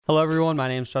Hello, everyone. My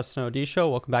name is Justin Odisho.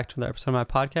 Welcome back to another episode of my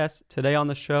podcast. Today on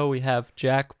the show, we have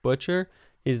Jack Butcher.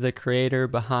 He's the creator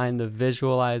behind the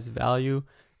Visualize Value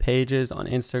pages on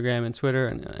Instagram and Twitter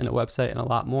and a website and a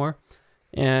lot more.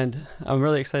 And I'm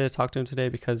really excited to talk to him today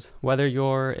because whether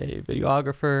you're a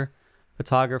videographer,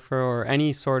 photographer, or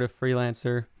any sort of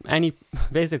freelancer,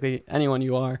 basically anyone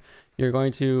you are, you're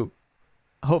going to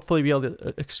hopefully be able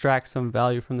to extract some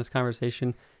value from this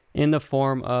conversation in the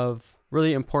form of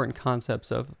really important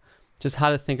concepts of just how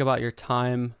to think about your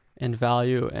time and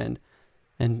value and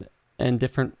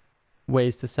different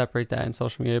ways to separate that in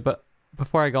social media. But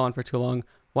before I go on for too long,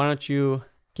 why don't you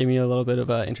give me a little bit of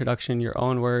an introduction, your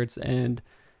own words, and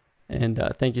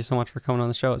thank you so much for coming on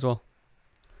the show as well.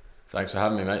 Thanks for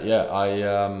having me, mate. Yeah,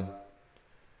 I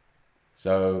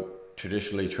so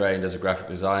traditionally trained as a graphic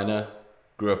designer,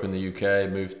 grew up in the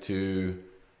UK, moved to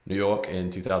New York in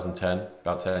 2010,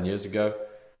 about 10 years ago,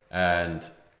 and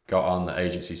got on the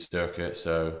agency circuit.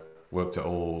 So worked at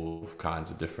all kinds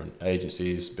of different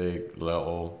agencies, big,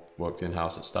 little, worked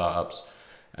in-house at startups.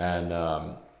 And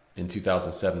in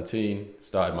 2017,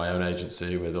 started my own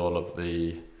agency with all of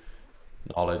the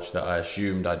knowledge that I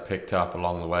assumed I'd picked up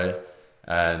along the way.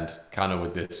 And kind of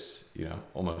with this,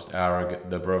 almost arrogant,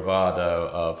 the bravado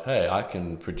of, hey, I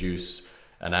can produce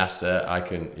an asset, I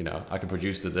can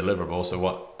produce the deliverable. So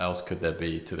what else could there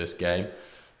be to this game?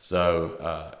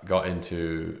 So got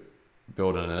into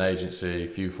building an agency, a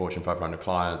few Fortune 500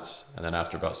 clients, and then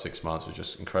after about 6 months was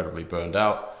just incredibly burned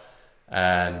out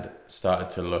and started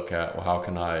to look at, well, how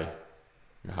can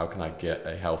I get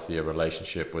a healthier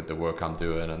relationship with the work I'm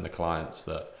doing and the clients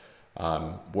that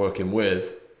I'm working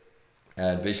with.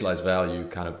 And Visualize Value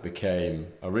kind of became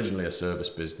originally a service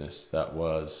business that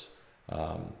was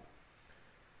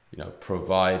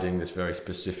providing this very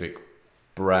specific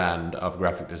brand of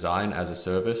graphic design as a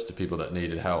service to people that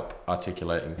needed help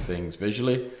articulating things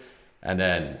visually. And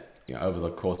then over the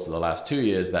course of the last 2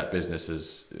 years, that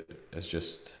business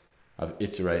I've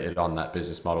iterated on that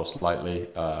business model slightly,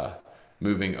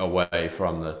 moving away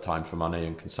from the time for money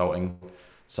and consulting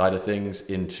side of things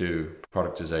into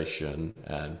productization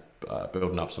and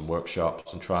building up some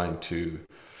workshops and trying to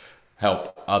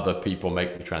help other people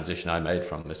make the transition I made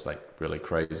from this really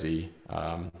crazy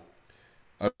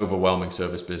overwhelming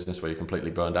service business where you're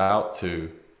completely burned out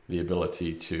to the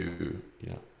ability to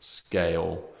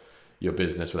scale your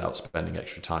business without spending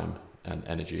extra time and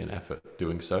energy and effort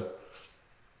doing so.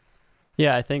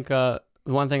 Yeah, I think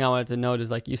one thing I wanted to note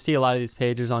is you see a lot of these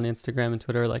pages on Instagram and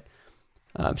Twitter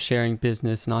sharing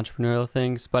business and entrepreneurial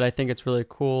things, but I think it's really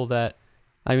cool that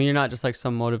you're not just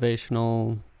some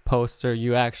motivational poster.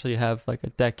 You actually have a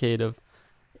decade of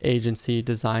agency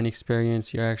design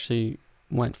experience. You actually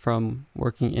went from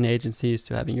working in agencies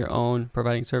to having your own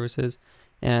providing services,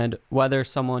 and whether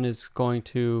someone is going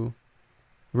to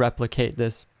replicate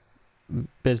this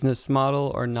business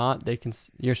model or not,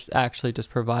 you're actually just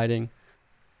providing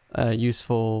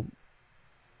useful,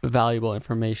 valuable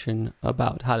information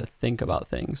about how to think about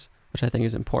things, which I think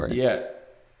is important. Yeah,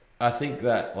 I think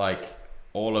that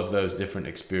all of those different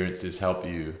experiences help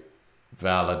you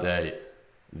validate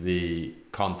the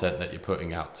content that you're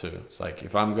putting out too. It's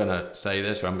if I'm going to say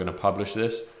this or I'm going to publish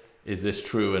this, is this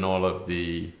true in all of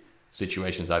the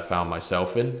situations I found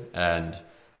myself in? And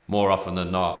more often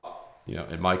than not,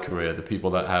 in my career, the people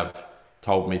that have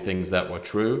told me things that were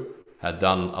true had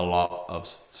done a lot of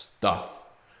stuff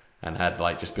and had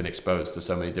just been exposed to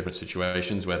so many different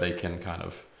situations where they can kind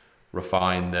of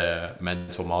refine their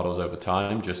mental models over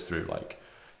time just through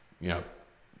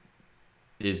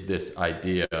is this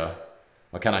idea,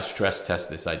 or can I stress test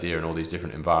this idea in all these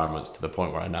different environments to the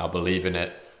point where I now believe in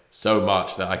it so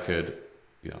much that I could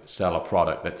sell a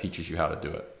product that teaches you how to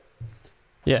do it.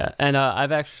 Yeah, and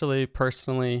I've actually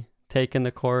personally taken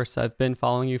the course. I've been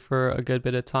following you for a good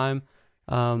bit of time,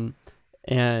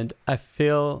 and I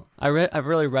feel I've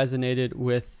really resonated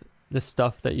with the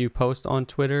stuff that you post on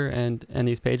Twitter and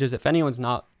these pages. If anyone's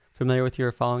not familiar with you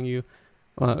or following you,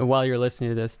 while you're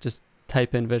listening to this, just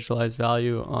type in Visualize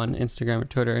Value on Instagram or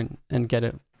Twitter and get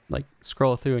it,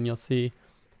 scroll through and you'll see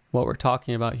what we're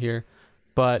talking about here.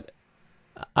 But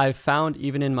I've found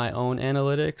even in my own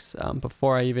analytics,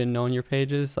 before I even known your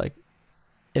pages,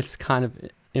 it's kind of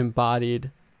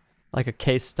embodied a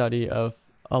case study of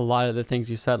a lot of the things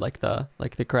you said,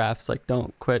 the graphs,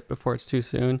 don't quit before it's too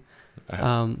soon.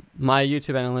 My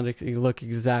YouTube analytics look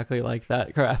exactly like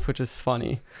that graph, which is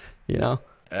funny,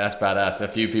 That's badass. A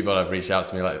few people have reached out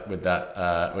to me with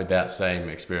that same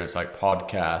experience,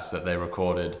 podcasts that they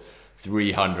recorded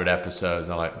 300 episodes.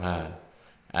 And I'm man,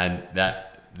 and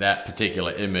that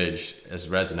particular image has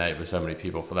resonated with so many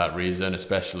people for that reason,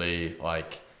 especially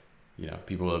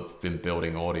people have been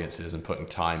building audiences and putting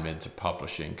time into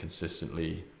publishing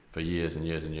consistently for years and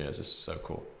years and years. It's so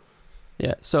cool.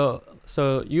 Yeah. So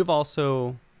you've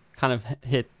also kind of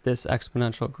hit this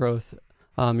exponential growth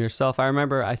yourself. I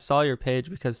remember I saw your page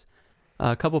because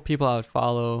a couple people I would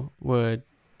follow would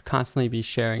constantly be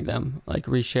sharing them, like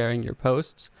resharing your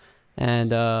posts.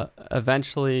 And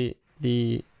eventually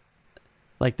the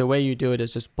way you do it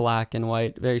is just black and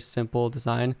white, very simple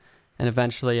design. And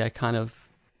eventually I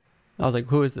was like,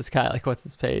 who is this guy? Like, what's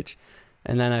this page?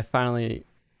 And then I finally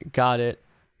got it.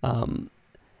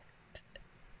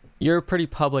 You're pretty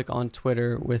public on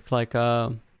Twitter with like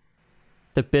the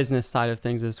business side of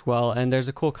things as well. And there's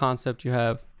a cool concept you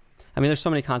have. I mean, there's so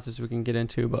many concepts we can get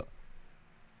into, but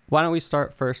why don't we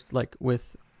start first, like,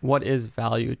 with what is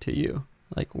value to you?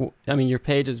 Like, I mean, your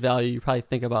page is value. You probably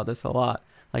think about this a lot.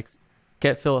 Like,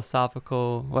 get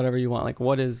philosophical, whatever you want. Like,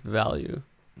 what is value?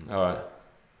 All right.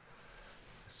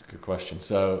 That's a good question.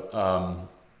 So I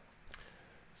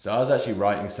was actually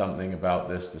writing something about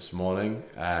this morning,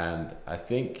 and I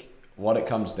think what it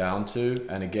comes down to,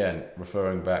 and again,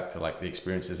 referring back to like the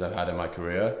experiences I've had in my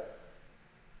career,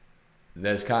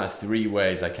 there's kind of three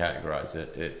ways I categorize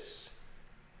it. It's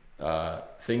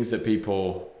things that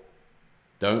people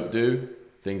don't do,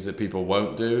 things that people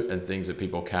won't do, and things that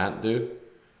people can't do.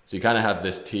 So you kind of have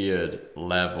this tiered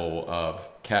level of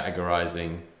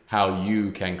categorizing how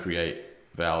you can create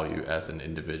value as an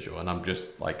individual. And I'm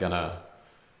just like gonna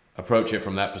approach it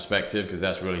from that perspective because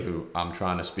that's really who I'm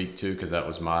trying to speak to, because that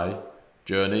was my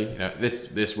journey.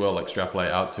 This will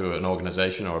extrapolate out to an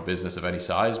organization or a business of any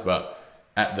size, but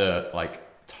at the like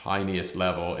tiniest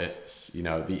level, it's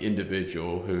the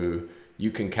individual who you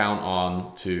can count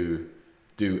on to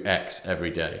do X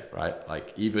every day, right?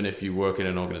 Like, even if you work in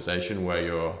an organization where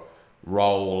your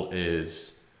role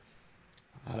is,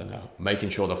 I don't know, making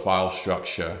sure the file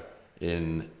structure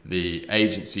in the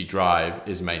agency drive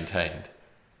is maintained.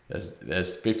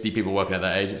 There's 50 people working at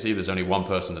that agency. There's only one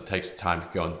person that takes the time to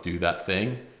go and do that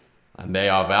thing, and they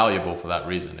are valuable for that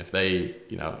reason. If they,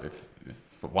 if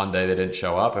one day they didn't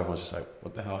show up, everyone's just like,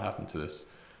 what the hell happened to this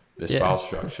file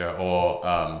structure?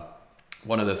 Or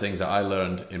one of the things that I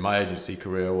learned in my agency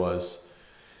career was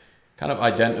kind of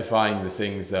identifying the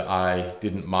things that I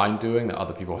didn't mind doing that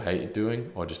other people hated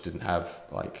doing, or just didn't have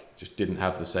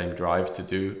the same drive to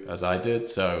do as I did.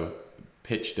 So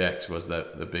pitch decks was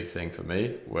the big thing for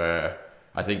me, where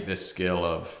I think this skill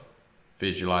of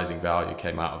visualizing value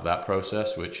came out of that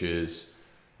process, which is,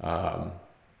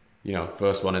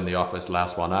 first one in the office,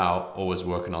 last one out, always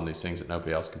working on these things that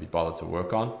nobody else can be bothered to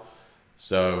work on.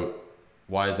 So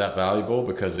why is that valuable?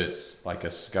 Because it's like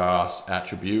a scarce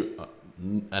attribute,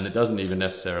 and it doesn't even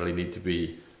necessarily need to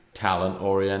be talent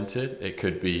oriented. It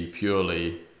could be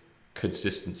purely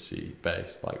consistency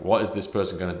based. Like, what is this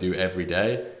person going to do every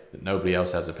day that nobody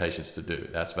else has the patience to do?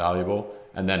 That's valuable.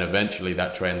 And then eventually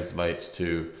that translates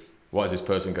to, what is this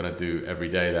person going to do every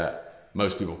day that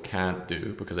most people can't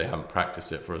do because they haven't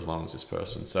practiced it for as long as this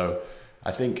person? So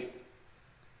I think,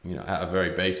 at a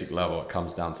very basic level, it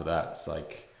comes down to that. It's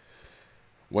like,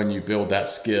 when you build that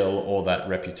skill or that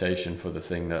reputation for the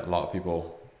thing that a lot of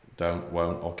people don't,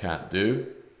 won't, or can't do,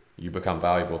 you become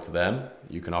valuable to them.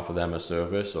 You can offer them a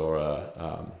service, or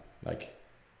like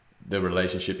the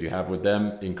relationship you have with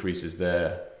them increases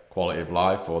their quality of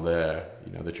life, or their,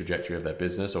 the trajectory of their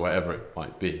business, or whatever it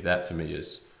might be. That to me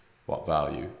is what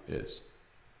value is.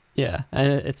 Yeah, and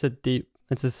it's like the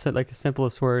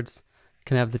simplest words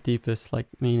can have the deepest like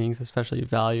meanings, especially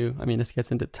value. I mean, this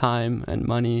gets into time and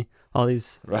money, all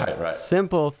these right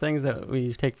simple things that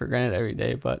we take for granted every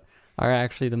day, but are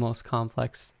actually the most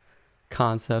complex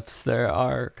concepts there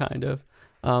are, kind of.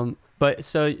 But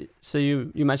so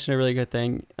you mentioned a really good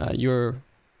thing. You were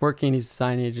working in these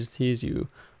design agencies. You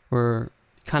were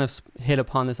kind of hit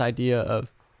upon this idea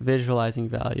of visualizing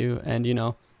value, and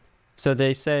so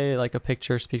they say like a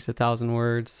picture speaks 1,000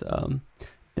 words.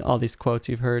 All these quotes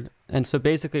you've heard. And so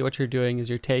basically what you're doing is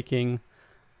you're taking,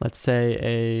 let's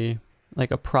say,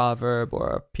 a proverb or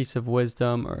a piece of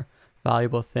wisdom or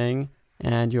valuable thing,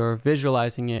 and you're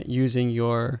visualizing it using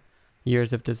your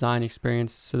years of design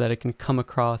experience so that it can come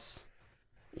across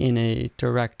in a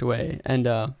direct way. And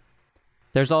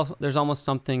there's almost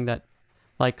something that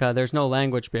there's no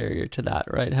language barrier to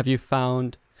that, right? Have you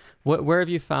found, where have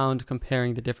you found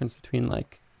comparing the difference between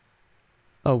like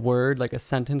a word, like a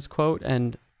sentence quote,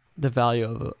 and the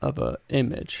value of a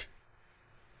image?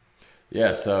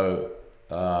 Yeah, so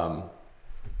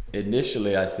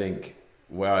initially I think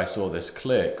where I saw this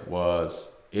click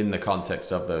was in the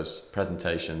context of those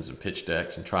presentations and pitch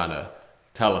decks and trying to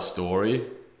tell a story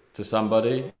to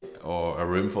somebody or a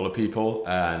room full of people,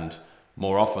 and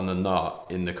more often than not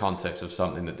in the context of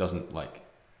something that doesn't like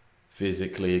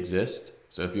physically exist.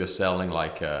 So if you're selling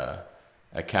like a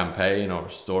campaign or a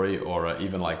story or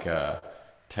even like a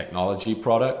technology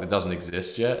product that doesn't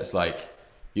exist yet, it's like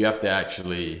you have to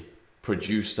actually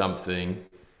produce something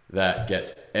that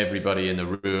gets everybody in the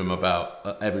room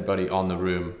everybody in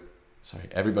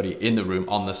the room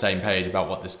on the same page about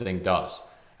what this thing does.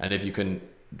 And if you can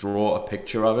draw a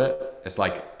picture of it, it's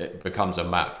like it becomes a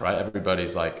map, right?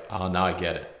 Everybody's like, oh, now I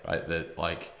get it, right? That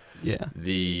like, Yeah.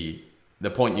 The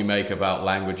point you make about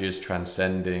visuals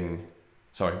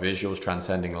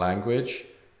transcending language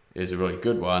is a really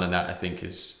good one, and that I think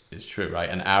is true, right?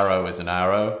 An arrow is an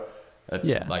arrow,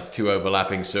 like two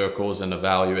overlapping circles and a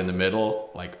value in the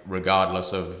middle, like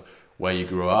regardless of where you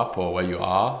grew up or where you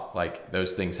are, like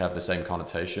those things have the same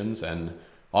connotations. And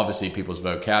obviously people's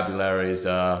vocabularies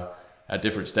are at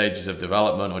different stages of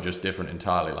development or just different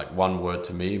entirely. Like one word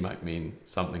to me might mean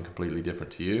something completely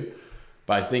different to you.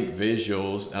 But I think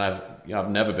visuals, and I've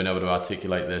never been able to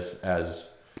articulate this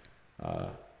as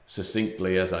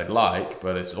succinctly as I'd like,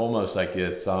 but it's almost like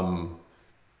there's some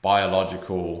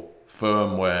biological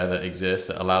firmware that exists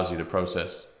that allows you to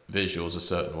process visuals a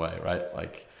certain way, right?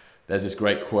 Like there's this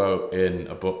great quote in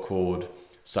a book called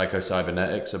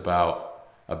Psycho-Cybernetics about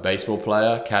a baseball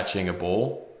player catching a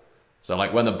ball. So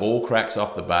like when the ball cracks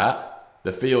off the bat,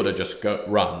 the fielder just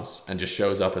runs and just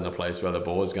shows up in the place where the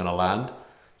ball is going to land.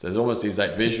 So there's almost these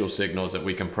like visual signals that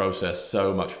we can process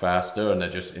so much faster, and they're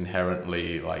just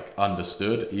inherently like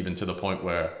understood, even to the point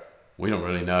where we don't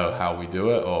really know how we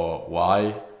do it or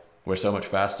why we're so much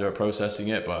faster at processing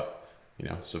it, but you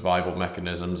know, survival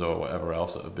mechanisms or whatever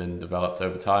else that have been developed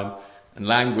over time. And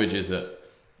language is an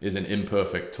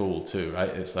imperfect tool too, right?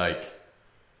 It's like,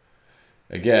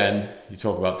 again, you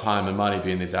talk about time and money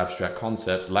being these abstract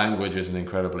concepts. Language is an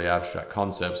incredibly abstract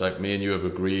concept. It's like me and you have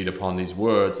agreed upon these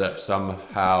words that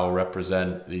somehow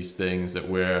represent these things that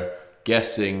we're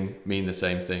guessing mean the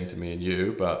same thing to me and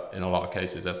you, but in a lot of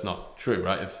cases that's not true,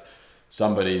 right? If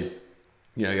somebody,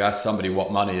 you ask somebody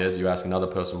what money is, you ask another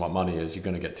person what money is, you're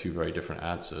going to get two very different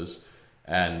answers.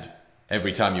 And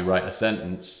every time you write a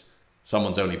sentence,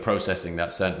 someone's only processing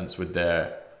that sentence with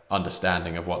their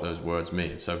understanding of what those words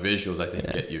mean. So visuals, I think,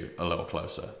 get you a little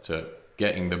closer to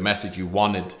getting the message you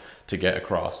wanted to get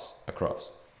across.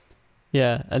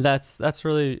 Yeah, and that's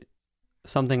really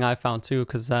something I found too,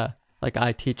 because like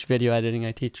I teach video editing,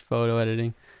 I teach photo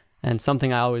editing, and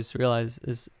something I always realize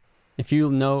is if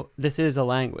you know, this is a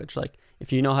language, like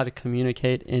if you know how to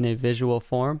communicate in a visual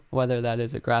form, whether that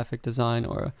is a graphic design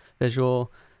or a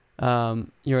visual,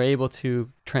 you're able to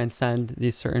transcend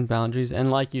these certain boundaries.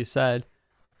 And like you said,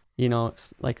 you know,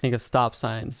 like think of stop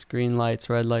signs, green lights,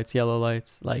 red lights, yellow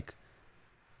lights. Like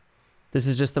this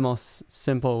is just the most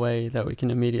simple way that we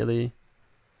can immediately,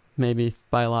 maybe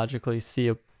biologically, see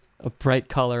a bright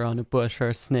color on a bush or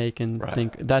a snake and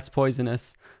think that's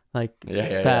poisonous, like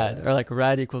bad, or like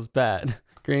red equals bad,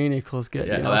 green equals good.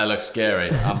 Yeah, that looks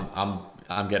scary.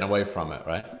 I'm getting away from it,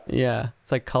 right? Yeah,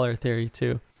 it's like color theory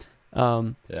too.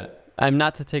 I'm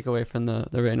not to take away from the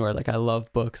written word. Like I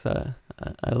love books.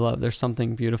 There's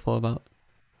something beautiful about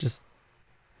just.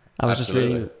 I was just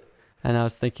reading, and I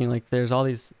was thinking like, there's all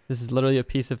these. This is literally a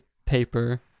piece of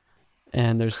paper,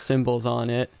 and there's symbols on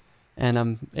it, and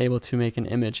I'm able to make an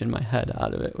image in my head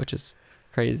out of it, which is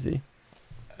crazy.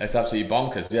 It's absolutely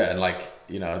bonkers, yeah, and like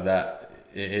that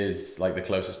it is like the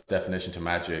closest definition to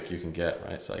magic you can get,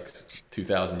 right? It's like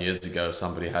 2,000 years ago,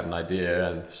 somebody had an idea,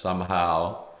 and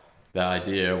somehow that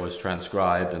idea was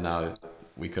transcribed, and now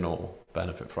we can all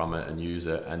benefit from it and use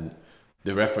it. And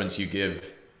the reference you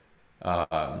give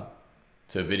to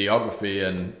videography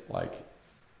and like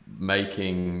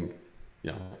making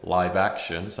live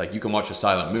action, it's like you can watch a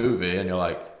silent movie and you're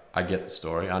like, I get the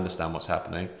story, I understand what's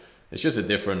happening. It's just a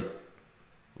different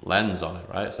lens on it,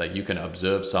 right? It's like you can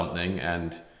observe something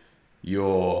and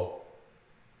your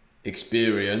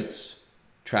experience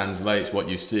translates what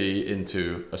you see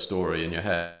into a story in your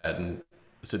head, and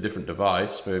it's a different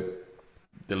device for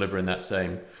delivering that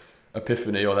same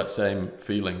epiphany or that same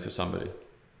feeling to somebody.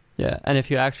 Yeah, and if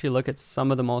you actually look at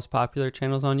some of the most popular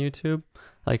channels on YouTube,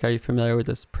 like, are you familiar with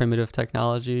this Primitive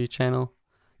Technology channel?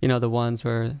 You know, the ones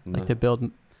where like they build.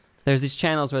 There's these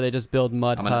channels where they just build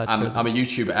mud huts. I'm a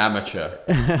YouTube amateur.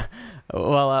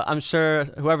 Well, I'm sure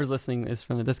whoever's listening is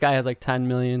from it. This guy has like 10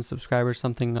 million subscribers,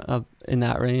 something up in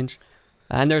that range.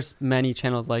 And there's many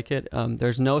channels like it.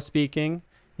 There's no speaking.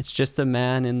 It's just a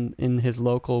man in his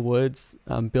local woods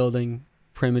building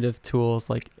primitive tools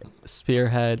like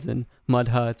spearheads and mud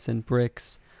huts and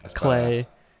bricks, clay. Badass.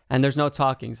 And there's no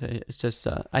talking. So it's just,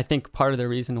 I think part of the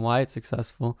reason why it's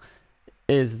successful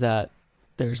is that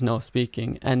there's no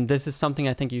speaking. And this is something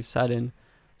I think you've said in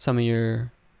some of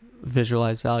your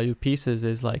visualized value pieces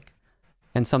is like,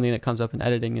 and something that comes up in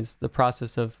editing is the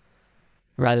process of,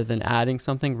 rather than adding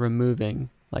something, removing,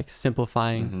 like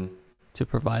simplifying to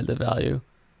provide the value,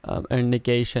 and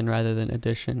negation rather than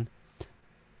addition.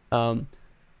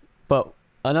 But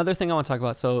another thing I want to talk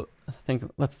about, so I think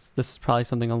this is probably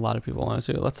something a lot of people want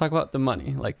to do. Let's talk about the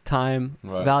money, like time,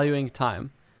 valuing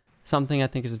time. Something I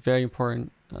think is very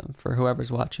important for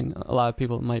whoever's watching. A lot of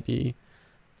people might be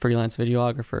freelance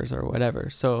videographers or whatever.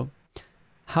 So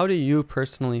how do you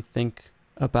personally think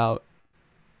about,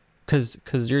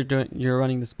 because you're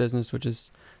running this business, which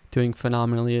is doing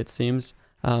phenomenally, it seems.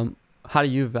 How do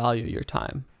you value your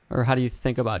time, or how do you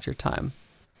think about your time?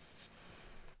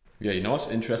 Yeah, you know what's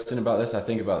interesting about this? I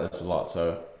think about this a lot.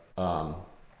 So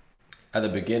at the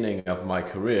beginning of my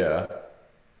career,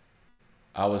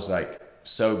 I was like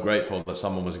so grateful that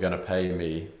someone was going to pay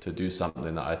me to do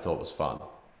something that I thought was fun.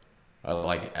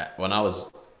 Like when I was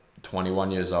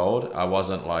 21 years old, I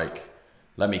wasn't like,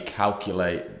 let me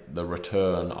calculate the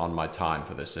return on my time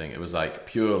for this thing. It was like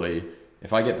purely,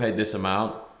 if I get paid this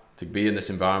amount to be in this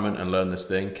environment and learn this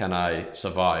thing, can I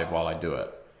survive while I do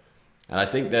it? And I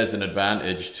think there's an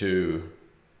advantage to,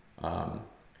 I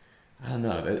don't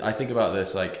know, I think about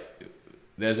this, like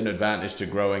there's an advantage to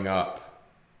growing up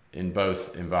in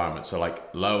both environments. So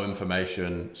like low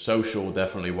information, social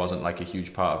definitely wasn't like a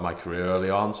huge part of my career early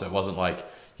on. So it wasn't like,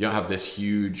 you don't have this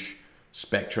huge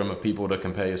spectrum of people to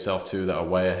compare yourself to that are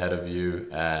way ahead of you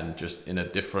and just in a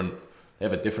different, they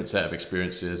have a different set of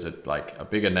experiences, like a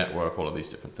bigger network, all of these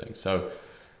different things. So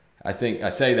I think I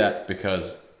say that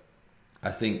because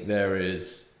I think there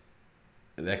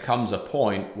comes a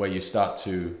point where you start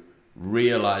to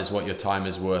realize what your time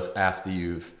is worth after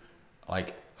you've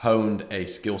like honed a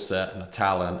skill set and a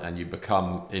talent and you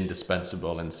become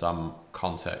indispensable in some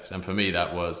context. And for me,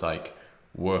 that was like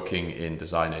working in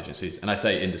design agencies. And I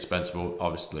say indispensable,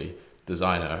 obviously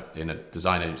designer in a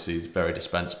design agency is very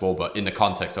dispensable, but in the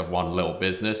context of one little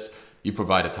business, you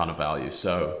provide a ton of value.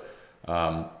 So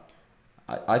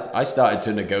I started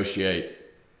to negotiate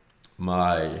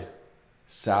my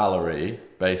salary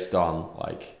based on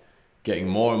like getting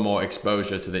more and more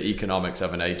exposure to the economics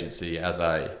of an agency as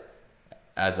I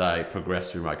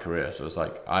progress through my career. So it's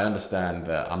like, I understand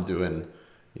that I'm doing,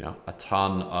 you know, a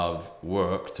ton of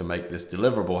work to make this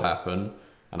deliverable happen.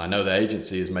 And I know the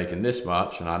agency is making this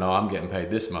much and I know I'm getting paid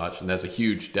this much. And there's a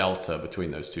huge delta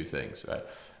between those two things, right?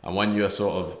 And when you're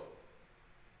sort of,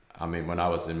 I mean, when I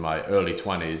was in my early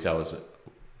 20s, I was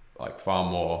like far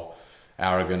more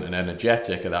arrogant and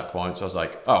energetic at that point. So I was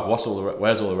like, oh, where's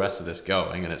all the rest of this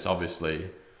going? And it's obviously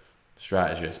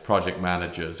strategists, project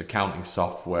managers, accounting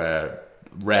software,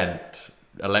 rent,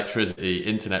 electricity,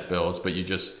 internet bills, but you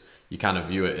kind of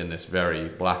view it in this very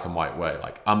black and white way.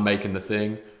 Like, I'm making the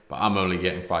thing, but I'm only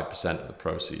getting 5% of the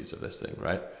proceeds of this thing,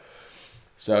 right?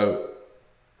 So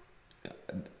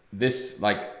this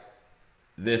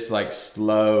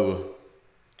slow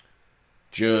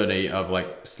journey of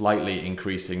like slightly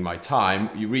increasing my time,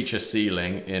 you reach a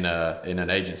ceiling in an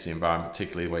agency environment,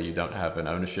 particularly where you don't have an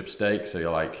ownership stake. So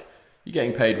you're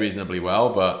getting paid reasonably well,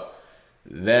 but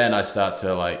then I start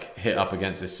to like hit up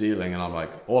against this ceiling and I'm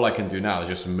like, all I can do now is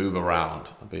just move around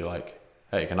and be like,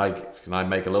 hey, can I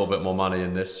make a little bit more money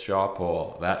in this shop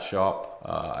or that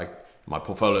shop? My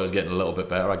portfolio is getting a little bit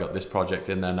better. I got this project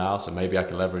in there now, so maybe I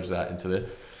can leverage that into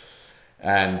this.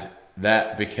 And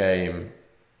that became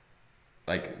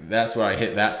like, that's where I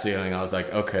hit that ceiling. I was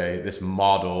like, okay, this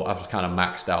model, I've kind of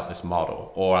maxed out this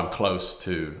model, or I'm close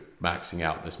to maxing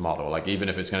out this model. Like, even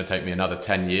if it's going to take me another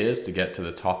 10 years to get to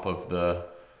the top of the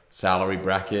salary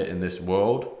bracket in this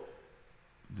world,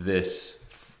 this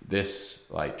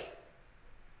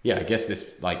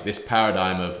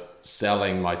paradigm of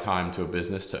selling my time to a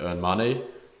business to earn money,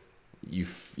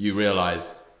 you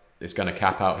realize it's going to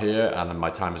cap out here and my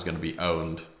time is going to be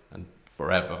owned and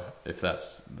forever, if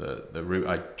that's the route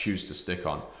I choose to stick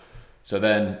on. So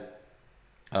then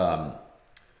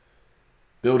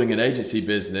building an agency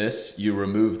business, you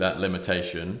remove that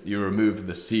limitation, you remove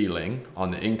the ceiling on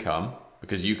the income,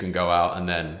 because you can go out and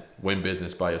then win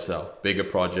business by yourself. Bigger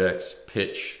projects,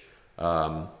 pitch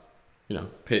for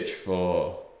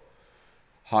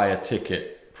higher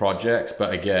ticket projects,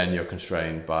 but again, you're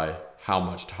constrained by how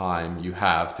much time you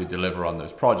have to deliver on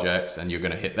those projects, and you're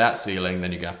going to hit that ceiling,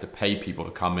 then you're going to have to pay people to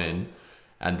come in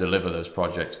and deliver those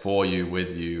projects for you,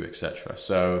 with you, etc.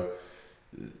 So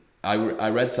I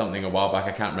read something a while back,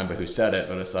 I can't remember who said it,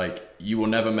 but it's like, you will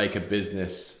never make a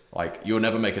business, like you'll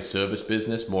never make a service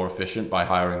business more efficient by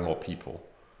hiring more people.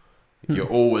 You're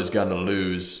always going to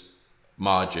lose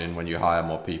margin when you hire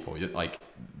more people. Like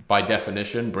by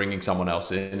definition, bringing someone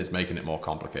else in is making it more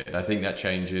complicated. I think that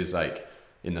changes like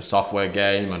in the software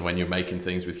game and when you're making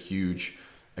things with huge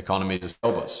economies of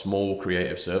scale, but small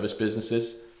creative service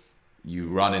businesses, you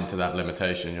run into that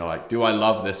limitation. You're like, do I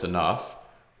love this enough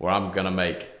where I'm going to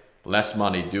make less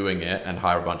money doing it and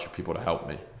hire a bunch of people to help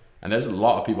me? And there's a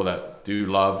lot of people that do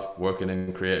love working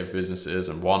in creative businesses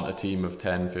and want a team of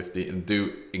 10, 50 and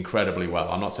do incredibly well.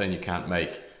 I'm not saying you can't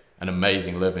make an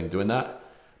amazing living doing that.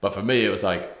 But for me, it was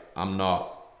like, I'm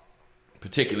not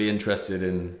particularly interested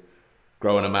in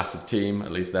growing a massive team,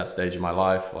 at least that stage of my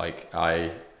life. Like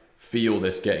I feel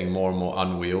this getting more and more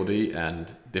unwieldy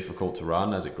and difficult to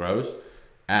run as it grows.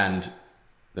 And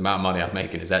the amount of money I'm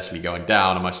making is actually going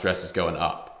down and my stress is going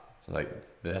up. So like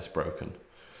that's broken.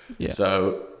 Yeah.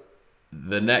 So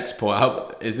the next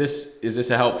point, is this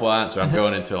a helpful answer? I'm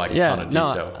going into like a ton of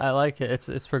detail. No, I like it.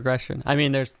 It's progression. I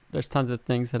mean, there's tons of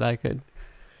things that I could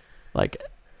like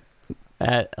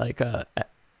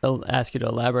ask you to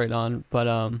elaborate on,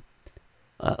 but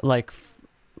like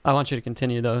I want you to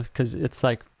continue though, because it's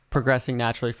like progressing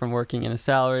naturally from working in a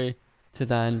salary to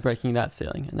then breaking that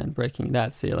ceiling and then breaking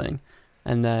that ceiling,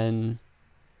 and then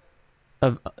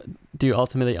do you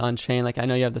ultimately unchain? Like I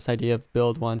know you have this idea of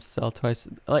build once, sell twice.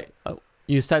 Like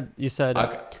you said.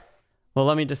 Okay. Well,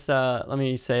 let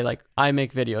me say like I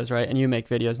make videos, right, and you make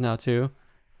videos now too,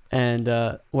 and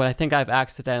what I think I've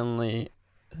accidentally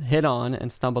hit on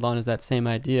and stumbled on is that same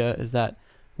idea, is that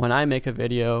when I make a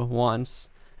video once,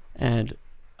 and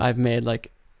I've made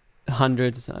like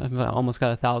hundreds, I've almost got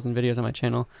 1,000 videos on my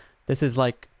channel. This is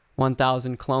like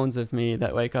 1,000 clones of me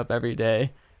that wake up every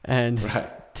day and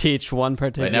teach one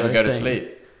particular thing. They never go to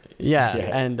sleep. Yeah,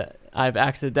 and I've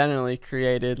accidentally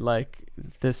created like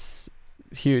this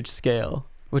huge scale,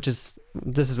 this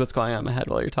is what's going on in my head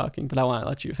while you're talking, but I want to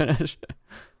let you finish.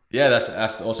 Yeah,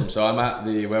 that's awesome. So I'm at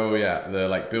where were we at? The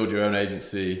like build your own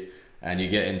agency, and you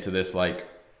get into this like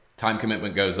time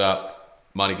commitment goes up,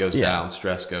 money goes down,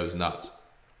 stress goes nuts.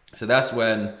 So that's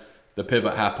when the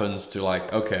pivot happens to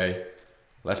like, okay,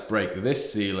 let's break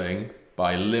this ceiling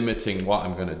by limiting what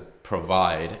I'm going to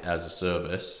provide as a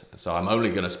service. So I'm only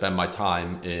going to spend my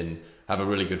time I have a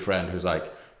really good friend who's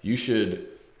like, you should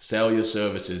sell your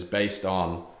services based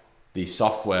on the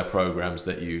software programs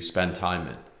that you spend time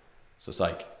in. So it's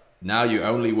like, now you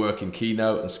only work in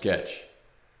Keynote and Sketch.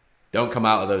 Don't come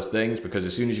out of those things, because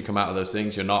as soon as you come out of those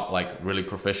things, you're not like really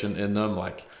proficient in them.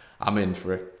 Like I'm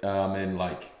in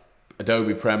like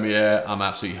Adobe Premiere. I'm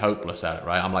absolutely hopeless at it,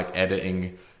 right? I'm like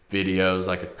editing videos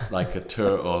like a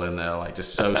turtle in there, like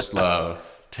just so slow,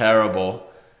 terrible.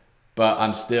 But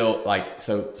I'm still like,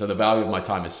 so the value of my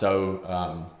time is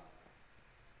so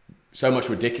much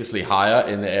ridiculously higher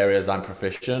in the areas I'm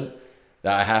proficient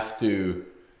that I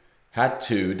had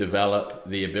to develop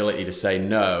the ability to say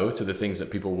no to the things that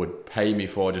people would pay me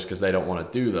for just because they don't want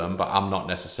to do them, but I'm not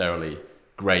necessarily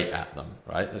great at them,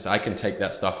 right? So I can take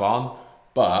that stuff on,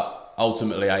 but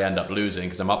ultimately I end up losing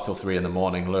because I'm up till 3 a.m.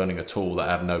 learning a tool that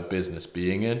I have no business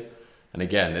being in. And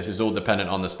again, this is all dependent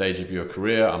on the stage of your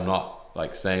career. I'm not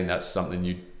like saying that's something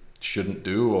you shouldn't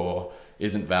do or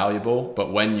isn't valuable,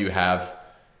 but when you have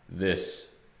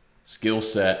this skill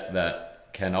set that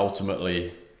can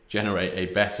ultimately generate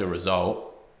a better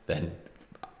result, then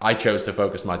I chose to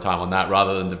focus my time on that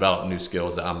rather than develop new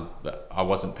skills that I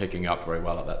wasn't picking up very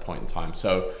well at that point in time.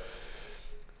 So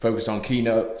focused on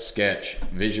Keynote, Sketch,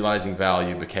 visualizing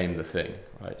value became the thing,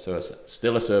 right? So it's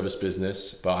still a service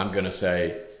business, but I'm going to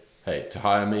say, hey, to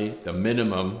hire me, the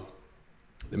minimum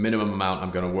amount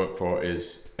I'm going to work for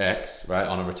is X, right?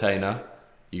 On a retainer,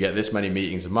 you get this many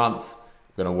meetings a month.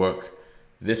 I'm going to work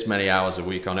this many hours a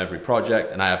week on every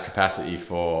project, and I have capacity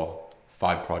for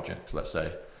 5 projects, let's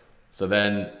say. So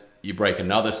then you break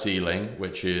another ceiling,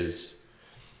 which is,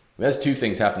 there's 2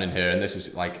 things happening here, and this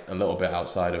is like a little bit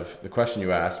outside of the question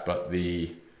you asked, but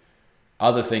the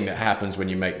other thing that happens when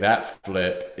you make that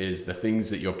flip is the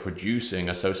things that you're producing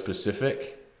are so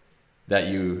specific that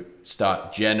you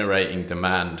start generating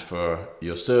demand for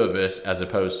your service as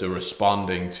opposed to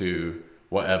responding to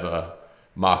whatever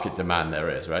market demand there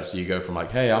is, right? So you go from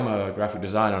like, hey, I'm a graphic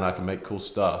designer and I can make cool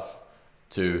stuff,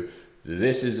 to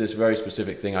this is this very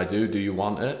specific thing I do you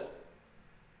want it?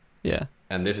 Yeah.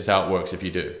 And this is how it works if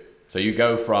you do. So you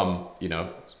go from,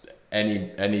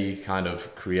 any kind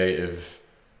of creative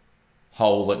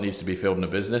hole that needs to be filled in a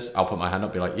business, I'll put my hand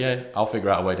up, be like, yeah, I'll figure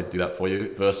out a way to do that for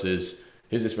you, versus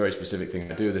here's this very specific thing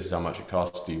I do, this is how much it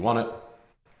costs, do you want it?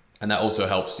 And that also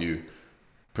helps you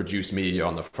produce media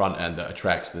on the front end that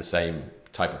attracts the same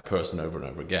type of person over and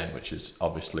over again, which is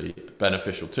obviously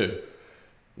beneficial too.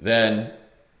 Then,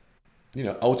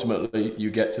 ultimately you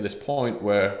get to this point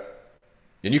where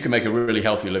And you can make a really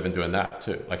healthy living doing that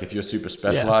too. Like if you're super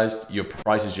specialized, your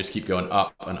prices just keep going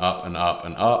up and up and up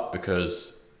and up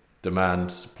because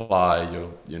demand, supply,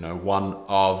 you're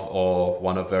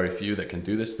one of very few that can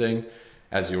do this thing.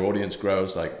 As your audience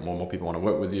grows, like more and more people want to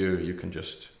work with you, you can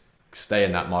just stay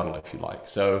in that model if you like.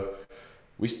 So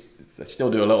we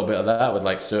still do a little bit of that with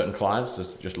like certain clients,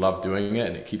 just love doing it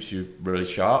and it keeps you really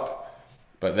sharp.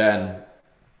 But then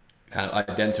kind of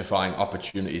identifying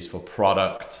opportunities for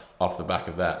product off the back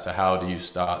of that. So how do you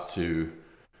start to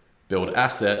build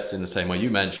assets in the same way you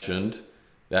mentioned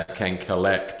that can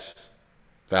collect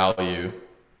value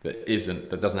that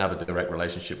doesn't have a direct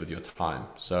relationship with your time?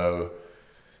 So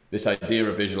this idea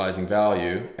of visualizing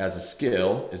value as a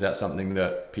skill, is that something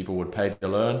that people would pay to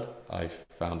learn? I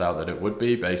found out that it would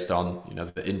be based on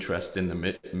the interest in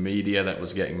the media that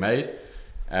was getting made,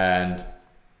 and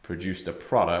produced a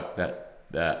product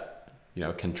that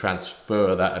can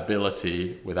transfer that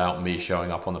ability without me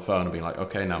showing up on the phone and being like,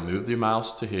 okay, now move your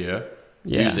mouse to here,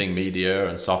 using media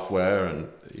and software and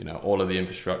all of the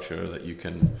infrastructure that you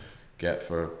can get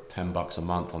for $10 a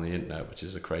month on the internet, which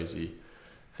is a crazy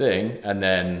thing. And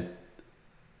then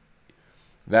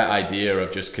that idea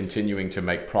of just continuing to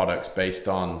make products based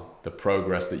on the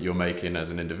progress that you're making as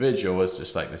an individual is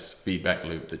just like this feedback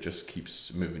loop that just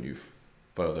keeps moving you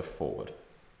further forward.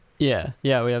 Yeah,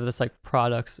 we have this like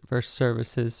products versus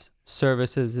services.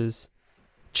 Services is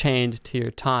chained to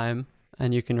your time,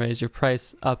 and you can raise your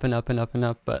price up and up and up and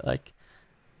up, but like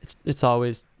it's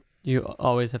always, you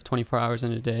always have 24 hours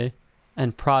in a day.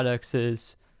 And products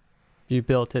is you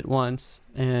built it once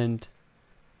and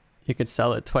you could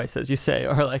sell it twice, as you say,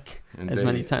 or like as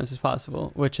many times as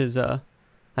possible, which is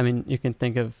you can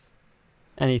think of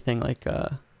anything like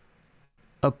a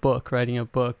book, writing a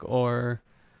book, or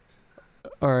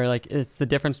like it's the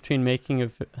difference between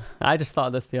I just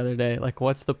thought this the other day, like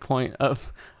what's the point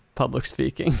of public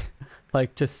speaking?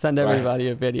 Like just send everybody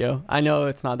a video. I know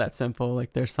it's not that simple.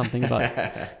 Like there's something about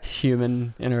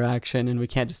human interaction, and we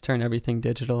can't just turn everything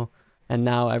digital. And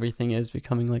now everything is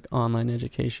becoming like online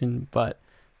education, but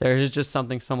there is just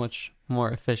something so much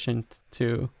more efficient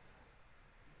to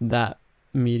that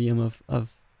medium of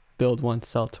build once,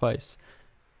 sell twice.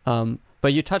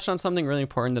 But you touched on something really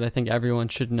important that I think everyone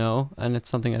should know, and it's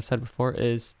something I've said before,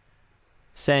 is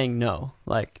saying no.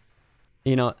 Like,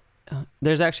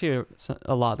 there's actually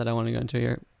a lot that I want to go into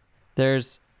here.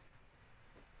 There's,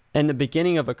 in the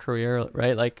beginning of a career,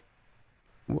 right? Like,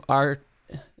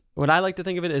 what I like to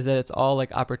think of it is that it's all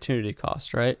like opportunity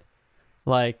cost, right?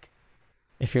 Like,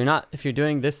 if you're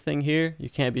doing this thing here, you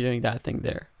can't be doing that thing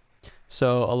there.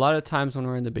 So a lot of times when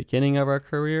we're in the beginning of our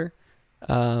career,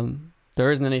 there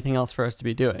isn't anything else for us to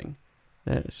be doing.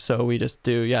 So we just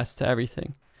do yes to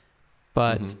everything.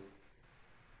 But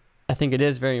I think it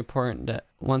is very important that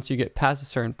once you get past a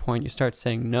certain point, you start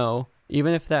saying no,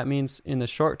 even if that means in the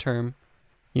short term,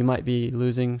 you might be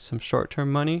losing some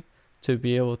short-term money to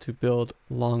be able to build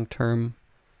long-term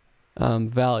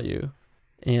value.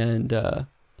 And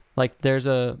like there's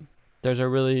a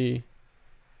really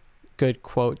good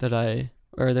quote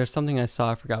there's something I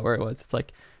saw, I forgot where it was. It's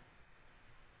like,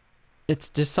 it's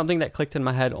just something that clicked in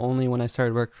my head only when I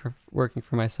started working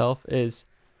for myself is,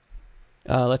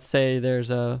 let's say there's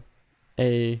an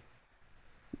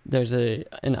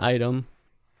item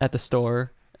at the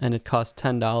store and it costs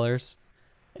 $10,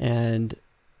 and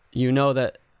you know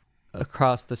that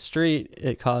across the street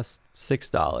it costs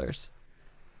 $6.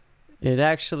 It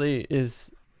actually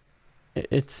is,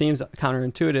 it seems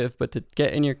counterintuitive, but to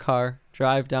get in your car,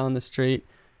 drive down the street,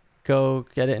 go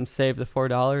get it and save the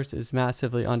 $4 is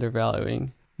massively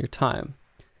undervaluing your time.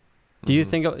 Do you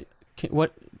think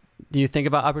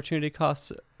about opportunity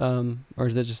costs, or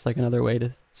is it just like another way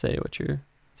to say what you're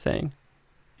saying?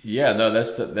 Yeah, no,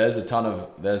 there's a ton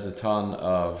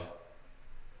of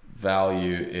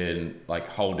value in like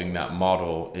holding that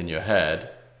model in your head,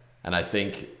 and I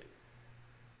think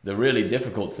the really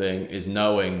difficult thing is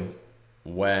knowing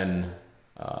when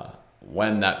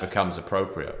that becomes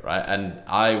appropriate, right? And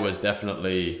I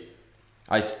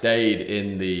stayed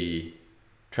in the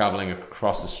traveling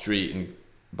across the street and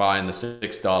buying the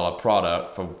 $6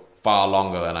 product for far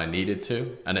longer than I needed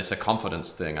to. And it's a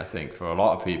confidence thing, I think, for a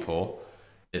lot of people.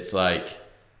 It's like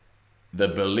the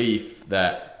belief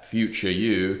that future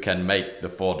you can make the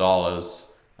 $4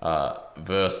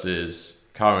 versus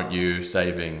current you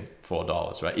saving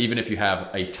 $4, right? Even if you have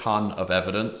a ton of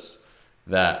evidence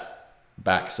that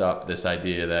backs up this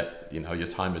idea that your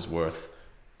time is worth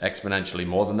exponentially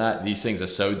more than that. These things are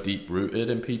so deep rooted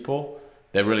in people,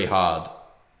 they're really hard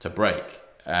to break.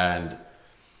 And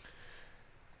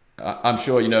I'm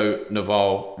sure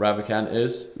Naval Ravikant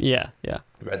is. Yeah.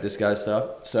 Read this guy's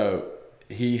stuff. So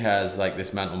he has like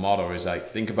this mental model where he's like,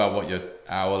 think about what your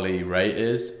hourly rate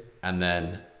is and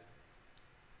then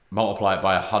multiply it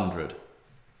by 100.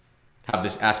 Have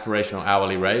this aspirational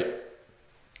hourly rate.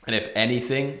 And if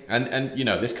anything, and you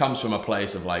know, this comes from a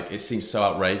place of like, it seems so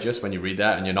outrageous when you read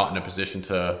that and you're not in a position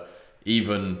to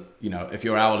even, you know, if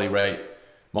your hourly rate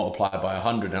multiplied by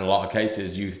 100, in a lot of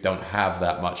cases, you don't have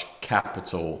that much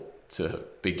capital to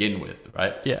begin with,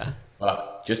 right? Yeah.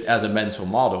 But just as a mental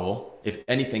model, if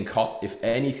anything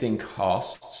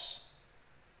costs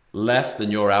less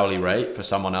than your hourly rate for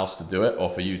someone else to do it, or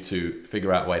for you to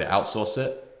figure out a way to outsource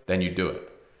it, then you do it.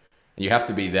 And you have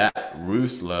to be that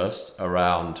ruthless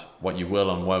around what you will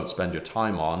and won't spend your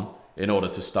time on in order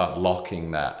to start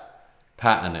locking that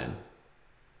pattern in.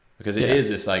 Because it is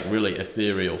this like really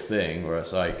ethereal thing where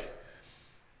it's like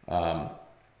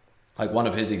one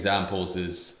of his examples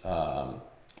is,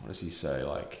 what does he say?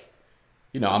 Like,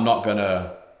 you know, I'm not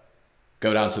gonna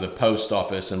go down to the post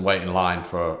office and wait in line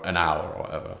for an hour or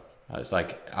whatever. It's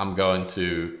like, I'm going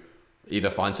to either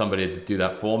find somebody to do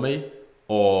that for me,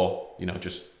 or, you know,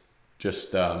 just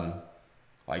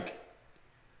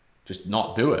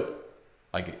not do it.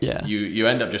 Like, you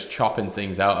end up just chopping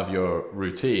things out of your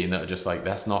routine that are just like,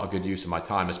 that's not a good use of my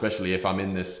time, especially if I'm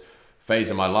in this phase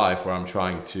of my life where I'm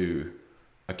trying to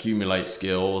accumulate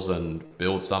skills and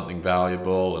build something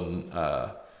valuable and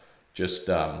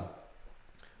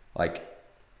like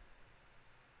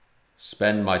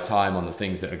spend my time on the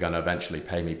things that are going to eventually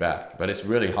pay me back. But it's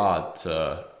really hard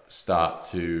to start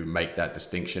to make that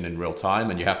distinction in real time,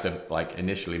 and you have to like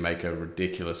initially make a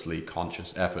ridiculously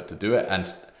conscious effort to do it. And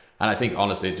I think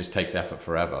honestly, it just takes effort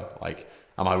forever. Like,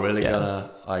 am I really gonna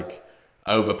like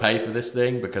overpay for this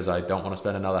thing because I don't want to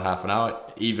spend another half an hour?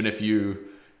 Even if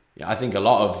I think a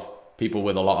lot of people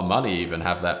with a lot of money even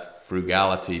have that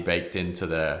frugality baked into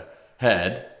their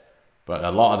head, but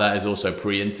a lot of that is also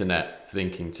pre-internet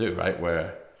thinking too, right?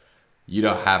 Where you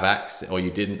don't have access, or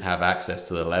you didn't have access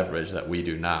to the leverage that we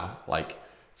do now. Like,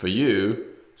 for you,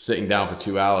 sitting down for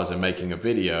 2 hours and making a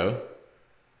video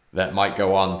that might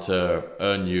go on to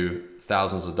earn you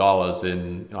thousands of dollars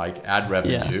in like ad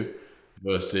revenue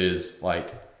versus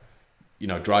like, you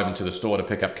know, driving to the store to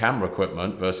pick up camera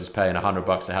equipment versus paying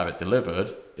 $100 to have it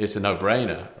delivered, it's a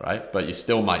no-brainer, right? But you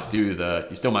still might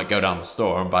go down the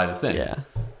store and buy the thing.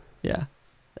 Yeah,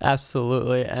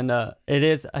 absolutely. And it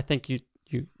is, I think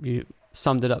you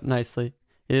summed it up nicely.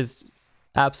 It is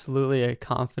absolutely a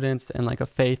confidence and like a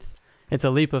faith. It's a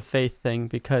leap of faith thing,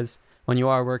 because when you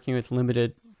are working with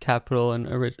limited capital and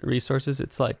resources,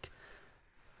 it's like,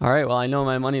 all right, well, I know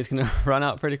my money is going to run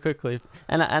out pretty quickly.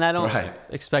 And I don't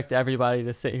expect everybody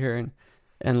to sit here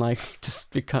and like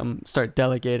just start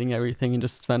delegating everything and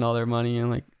just spend all their money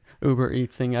and like Uber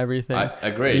Eatsing everything. I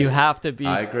agree. You have to be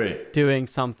doing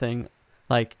something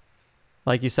like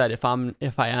you said, if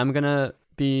I am going to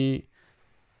be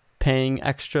paying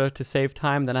extra to save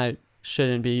time, then I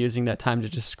shouldn't be using that time to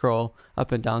just scroll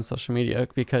up and down social media,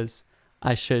 because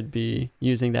I should be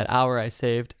using that hour I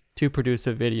saved to produce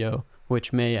a video,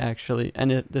 which may actually,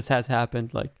 this has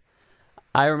happened. Like,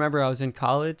 I remember I was in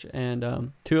college,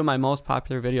 and two of my most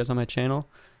popular videos on my channel,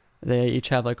 they each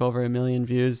have like over 1 million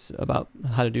views about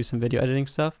how to do some video editing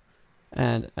stuff.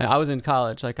 And I was in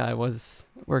college, like I was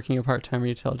working a part-time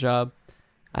retail job.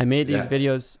 I made these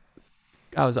videos.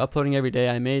 I was uploading every day.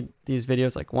 I made these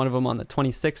videos, like one of them on the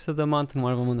 26th of the month and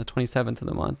one of them on the 27th of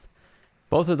the month.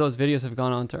 Both of those videos have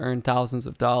gone on to earn thousands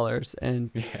of dollars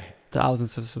and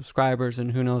thousands of subscribers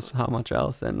and who knows how much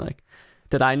else. And like,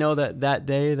 did I know that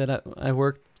day that I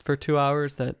worked for 2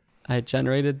 hours that I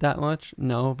generated that much?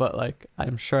 No, but like,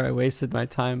 I'm sure I wasted my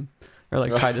time, or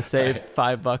like tried to save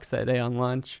 $5 that day on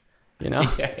lunch, you know?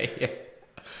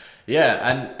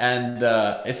 Yeah, and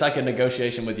it's like a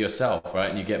negotiation with yourself, right?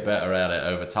 And you get better at it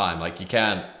over time. Like, you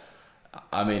can't,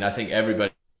 I mean, I think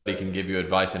everybody can give you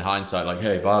advice in hindsight, like,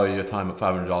 hey, value your time at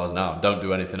 $500 an hour, don't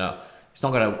do anything else. It's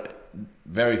not going to,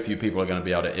 very few people are going to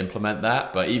be able to implement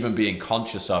that, but even being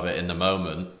conscious of it in the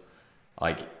moment,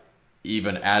 like,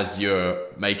 even as you're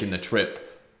making the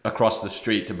trip across the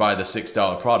street to buy the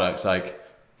 $6 products, like,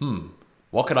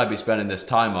 what could I be spending this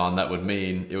time on that would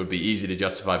mean it would be easy to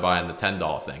justify buying the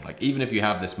 $10 thing? Like, even if you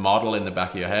have this model in the back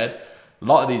of your head, a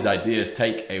lot of these ideas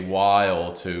take a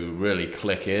while to really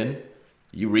click in.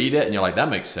 You read it and you're like, that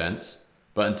makes sense.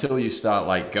 But until you start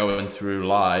like going through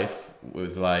life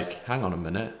with like, hang on a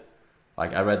minute,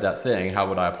 like, I read that thing, how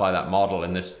would I apply that model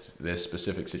in this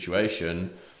specific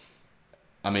situation?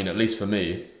 I mean, at least for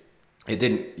me,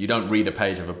 you don't read a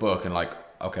page of a book and like,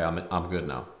 okay, I'm good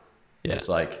now. Yeah. It's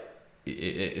like,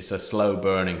 it's a slow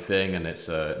burning thing, and it's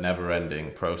a never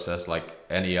ending process, like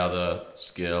any other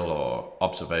skill or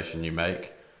observation you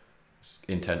make.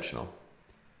 intentional.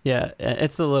 Yeah,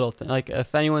 it's the little thing. Like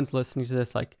if anyone's listening to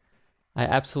this, like I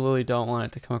absolutely don't want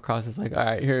it to come across as like, all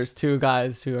right, here's two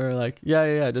guys who are like,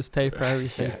 yeah, just pay for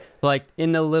everything. Yeah. Like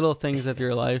in the little things of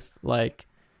your life, like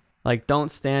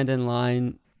don't stand in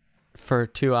line for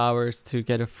 2 hours to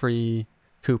get a free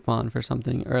coupon for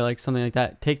something or like something like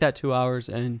that. Take that 2 hours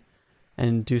and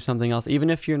do something else, even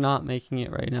if you're not making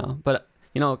it right now. But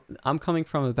I'm coming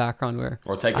from a background where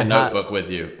or take a notebook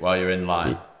with you while you're in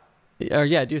line. Or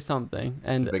do something.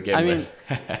 And I mean,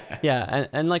 yeah,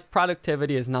 and like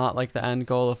productivity is not like the end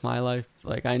goal of my life.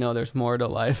 Like I know there's more to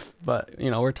life, but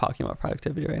we're talking about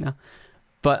productivity right now.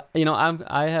 But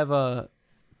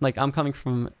I'm coming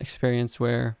from experience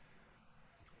where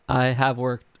I have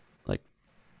worked like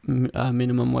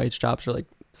minimum wage jobs or like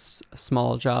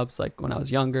small jobs, like when I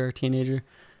was younger, teenager.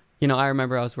 I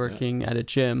remember I was working at a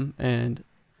gym and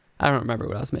I don't remember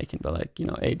what I was making, but like,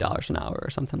 $8 an hour or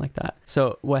something like that.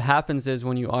 So what happens is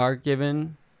when you are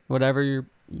given whatever you're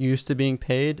used to being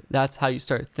paid, that's how you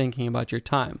start thinking about your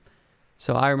time.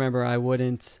 So I remember I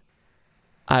would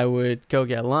go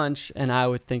get lunch and I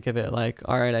would think of it like,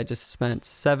 all right, I just spent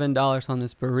 $7 on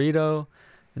this burrito.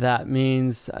 That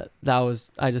means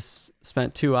I just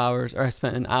spent 2 hours, or I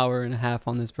spent an hour and a half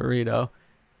on this burrito,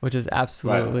 which is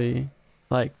absolutely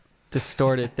like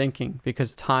distorted thinking,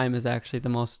 because time is actually the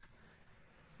most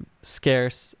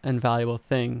scarce and valuable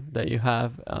thing that you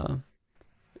have.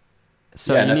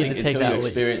 So you need to take that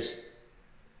leap.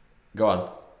 Go on.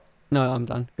 No, I'm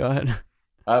done. Go ahead.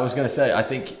 I was going to say, I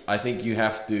think you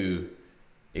have to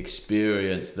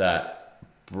experience that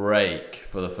break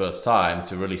for the first time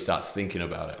to really start thinking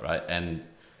about it, right? And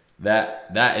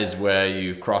that is where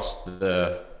you cross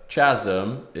the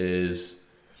chasm, is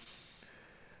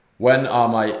when are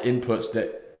my inputs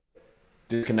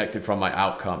disconnected from my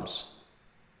outcomes.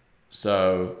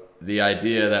 So the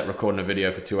idea that recording a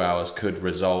video for 2 hours could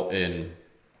result in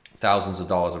thousands of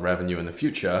dollars of revenue in the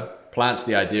future plants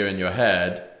the idea in your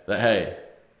head that, hey,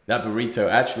 that burrito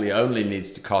actually only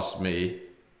needs to cost me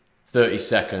 30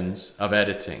 seconds of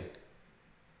editing.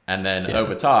 And then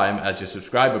over time, as your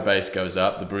subscriber base goes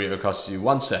up, the burrito costs you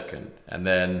 1 second. And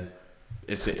then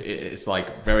it's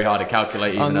like very hard to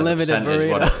calculate even unlimited as a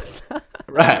percentage. Burritos.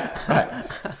 Right.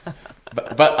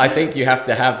 But I think you have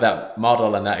to have that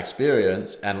model and that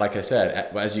experience. And like I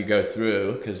said, as you go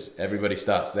through, because everybody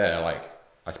starts there, like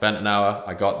I spent an hour,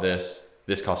 I got this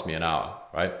cost me an hour,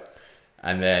 right?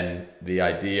 And then the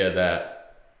idea that,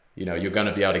 you're going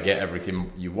to be able to get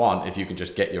everything you want if you can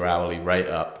just get your hourly rate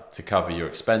up to cover your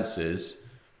expenses.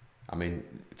 I mean,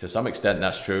 to some extent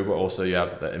that's true, but also you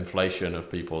have the inflation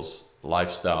of people's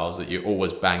lifestyles that you're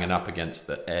always banging up against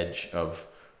the edge of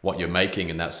what you're making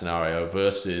in that scenario,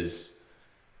 versus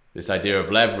this idea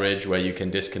of leverage where you can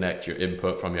disconnect your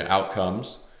input from your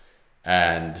outcomes.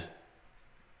 And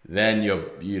then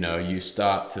you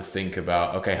start to think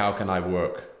about, okay, how can I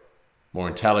work more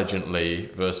intelligently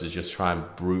versus just try and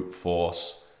brute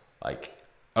force? Like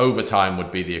overtime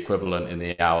would be the equivalent in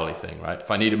the hourly thing, right?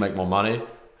 If I need to make more money,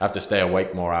 I have to stay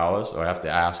awake more hours, or I have to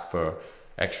ask for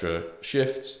extra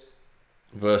shifts,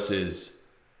 versus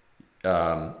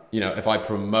if I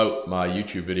promote my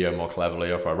YouTube video more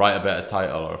cleverly, or if I write a better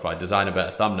title, or if I design a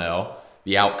better thumbnail,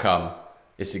 the outcome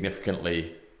is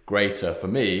significantly greater for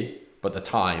me, but the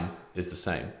time is the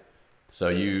same. So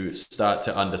you start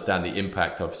to understand the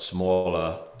impact of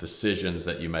smaller decisions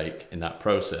that you make in that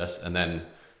process. And then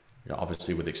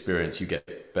obviously with experience, you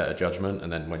get better judgment.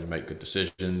 And then when you make good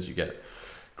decisions, you get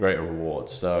greater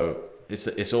rewards. So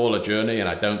it's all a journey. And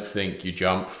I don't think you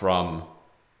jump from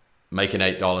making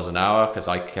 $8 an hour, because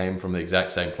I came from the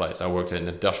exact same place. I worked in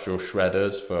industrial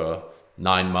shredders for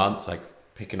 9 months, like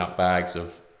picking up bags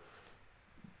of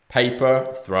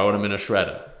paper, throwing them in a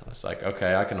shredder. It's like,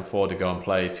 okay, I can afford to go and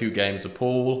play 2 games of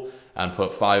pool and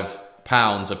put 5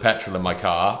 pounds of petrol in my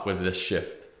car with this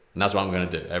shift. And that's what I'm going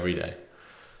to do every day.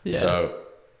 Yeah. So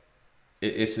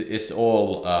it's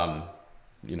all,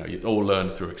 you all learn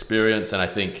through experience. And I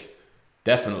think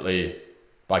definitely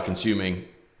by consuming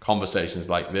conversations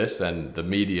like this and the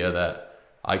media that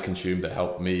I consume that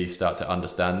helped me start to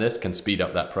understand this can speed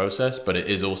up that process. But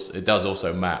it does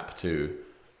also map to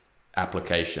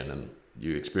application, and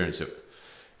you experience it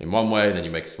in one way, then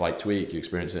you make a slight tweak, you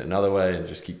experience it another way, and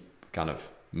just keep kind of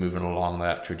moving along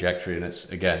that trajectory. And it's,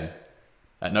 again,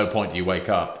 at no point do you wake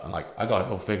up and like, I got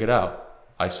it all figured out.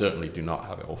 I certainly do not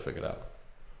have it all figured out.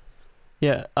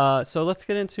 Yeah. So let's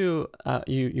get into,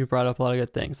 you brought up a lot of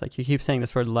good things. Like you keep saying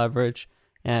this word leverage,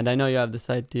 and I know you have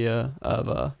this idea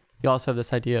of, you also have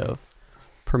this idea of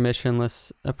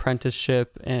permissionless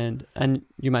apprenticeship, and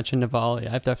you mentioned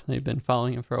Navalny. I've definitely been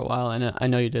following him for a while, and I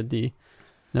know you did the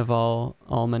Naval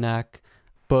Almanac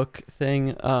book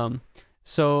thing.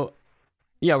 So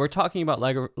yeah, we're talking about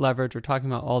leverage. We're talking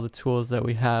about all the tools that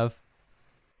we have.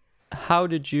 How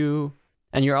did you,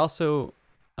 and you're also,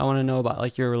 I want to know about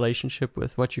like your relationship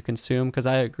with what you consume, because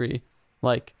I agree,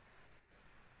 like,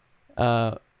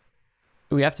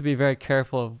 we have to be very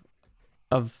careful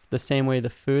of the same way the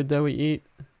food that we eat,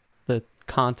 the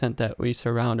content that we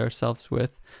surround ourselves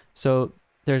with. So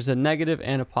there's a negative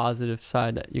and a positive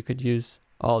side that you could use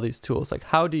all these tools. Like,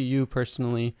 how do you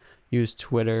personally use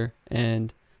Twitter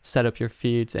and set up your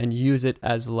feeds and use it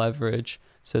as leverage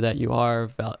so that you are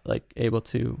able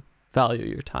to value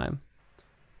your time?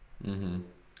 Mm-hmm.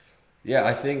 Yeah,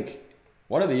 I think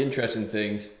one of the interesting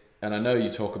things, and I know you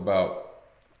talk about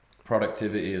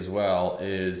productivity as well,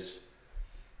 is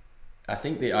I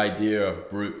think the idea of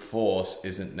brute force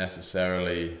isn't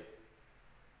necessarily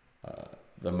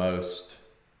the most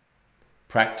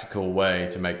practical way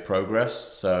to make progress.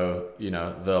 So,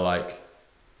 the like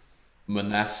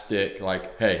monastic,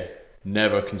 like, hey,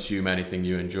 never consume anything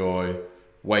you enjoy,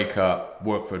 wake up,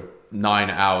 work for 9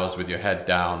 hours with your head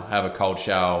down, have a cold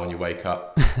shower when you wake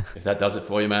up. If that does it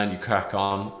for you, man, you crack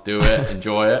on, do it,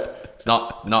 enjoy it. It's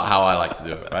not how I like to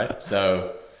do it, right?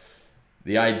 So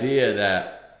the idea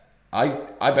that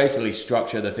I basically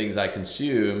structure the things I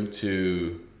consume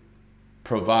to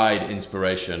provide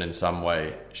inspiration in some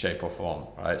way, shape or form,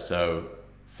 right? So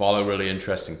follow really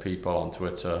interesting people on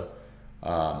Twitter.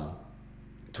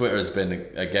 Twitter has been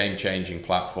a game-changing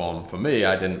platform for me.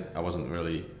 I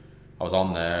was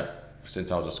on there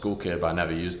since I was a school kid, but I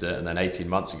never used it. And then 18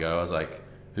 months ago, I was like,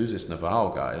 who's this Naval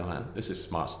guy? Man, this is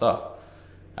smart stuff.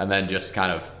 And then just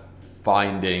kind of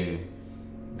finding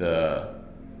the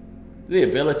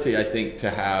ability, I think, to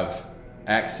have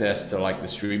access to like the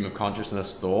stream of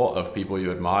consciousness thought of people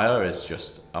you admire is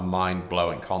just a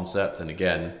mind-blowing concept. And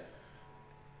again,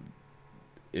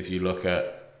 if you look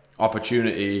at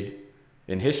opportunity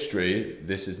in history,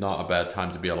 this is not a bad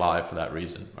time to be alive for that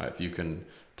reason, right? If you can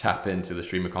tap into the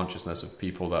stream of consciousness of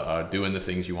people that are doing the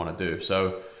things you want to do.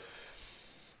 So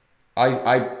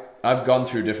I've gone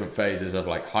through different phases of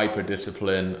like hyper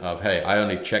discipline of, hey, I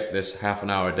only check this half an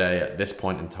hour a day at this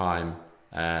point in time,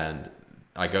 and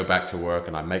I go back to work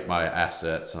and I make my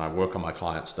assets and I work on my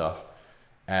client stuff.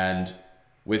 And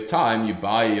with time, you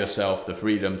buy yourself the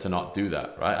freedom to not do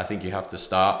that, right? I think you have to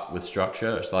start with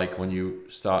structure. It's like when you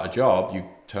start a job, you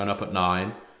turn up at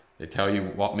 9, they tell you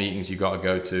what meetings you got to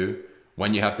go to,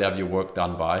 when you have to have your work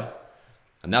done by.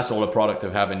 And that's all a product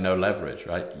of having no leverage,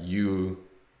 right?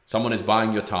 Someone is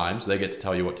buying your time, so they get to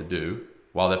tell you what to do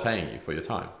while they're paying you for your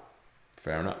time.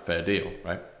 Fair enough, fair deal,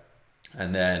 right?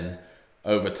 And then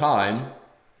over time,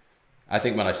 I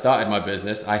think when I started my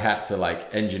business, I had to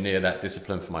like engineer that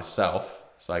discipline for myself.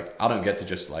 It's like, I don't get to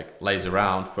just like laze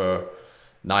around for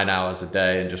 9 hours a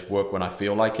day and just work when I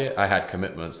feel like it. I had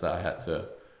commitments that I had to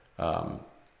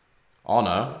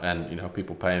honor, and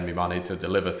people paying me money to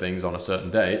deliver things on a certain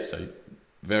date. So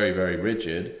very, very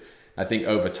rigid. I think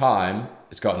over time,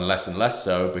 it's gotten less and less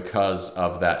so because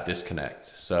of that disconnect.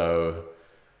 So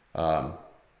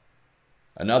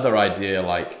another idea,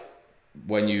 like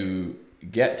when you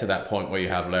get to that point where you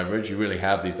have leverage, you really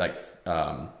have these like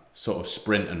sort of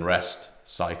sprint and rest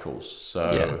cycles.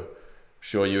 So yeah.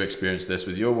 Sure you experience this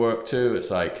with your work too. It's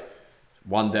like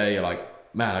one day you're like,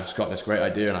 man, I've just got this great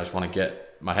idea and I just want to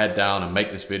get my head down and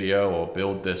make this video or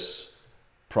build this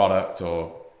product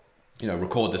or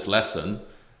record this lesson.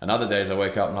 And other days I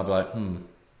wake up and I'll be like,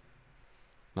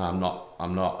 no,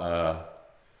 I'm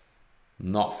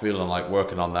not feeling like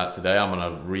working on that today. I'm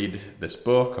going to read this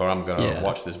book or I'm going to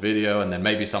watch this video, and then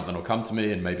maybe something will come to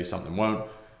me and maybe something won't. And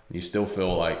you still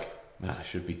feel like, man, I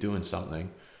should be doing something.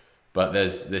 But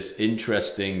there's this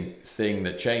interesting thing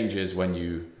that changes when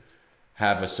you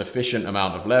have a sufficient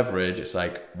amount of leverage. It's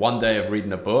like one day of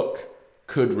reading a book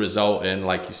could result in,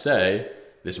 like you say,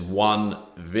 this one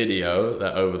video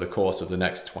that over the course of the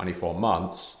next 24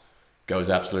 months goes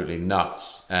absolutely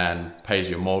nuts and pays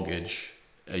your mortgage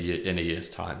in a year's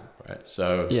time, right?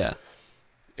 So yeah,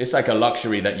 it's like a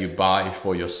luxury that you buy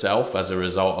for yourself as a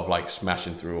result of like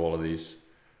smashing through all of these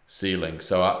ceilings.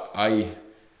 So I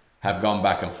have gone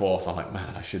back and forth. I'm like,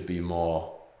 man, I should be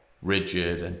more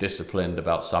rigid and disciplined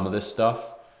about some of this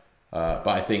stuff. But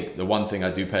I think the one thing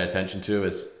I do pay attention to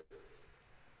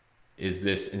is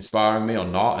this inspiring me or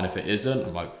not? And if it isn't,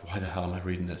 I'm like, why the hell am I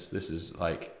reading this? This is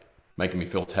like making me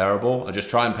feel terrible. I just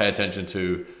try and pay attention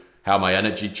to how my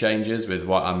energy changes with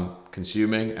what I'm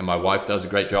consuming. And my wife does a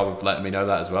great job of letting me know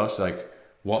that as well. She's like,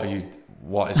 what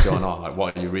is going on? Like,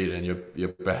 what are you reading? You're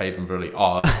behaving really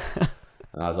odd.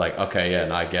 And I was like, okay, yeah,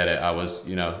 and I get it. I was,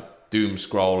 doom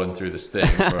scrolling through this thing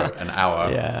for an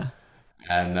hour. Yeah.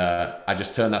 And I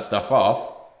just turn that stuff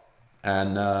off,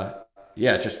 and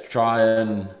yeah, just try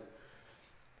and.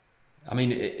 I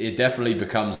mean, it definitely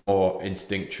becomes more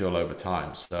instinctual over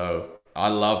time. So I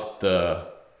love the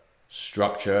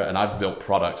structure, and I've built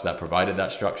products that provided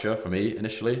that structure for me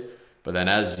initially. But then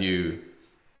as you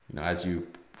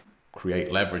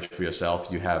create leverage for yourself,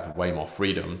 you have way more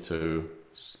freedom to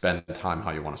spend time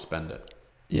how you want to spend it.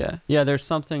 Yeah. Yeah, there's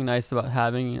something nice about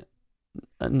having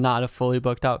not a fully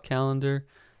booked out calendar.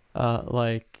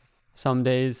 Like some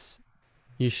days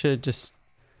you should just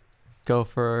go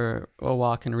for a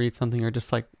walk and read something, or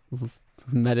just like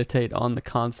meditate on the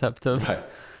concept of Right.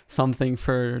 something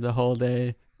for the whole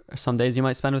day. Or some days you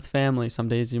might spend with family, some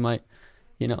days you might,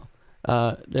 you know,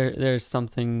 there's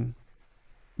something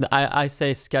that I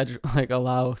say schedule, like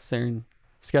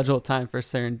schedule time for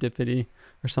serendipity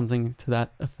or something to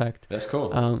that effect. That's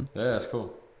cool. Yeah, that's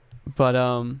cool. But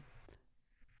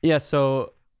yeah,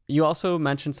 so you also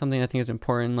mentioned something I think is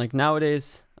important. Like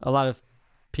nowadays, a lot of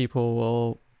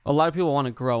people want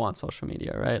to grow on social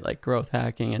media, right? Like growth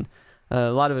hacking, and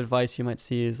a lot of advice you might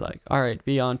see is like, all right,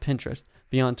 be on Pinterest,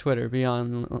 be on Twitter, be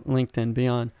on LinkedIn, be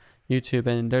on YouTube.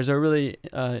 And there's a really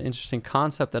interesting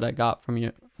concept that I got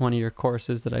from one of your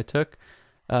courses that I took,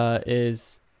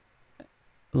 is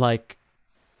like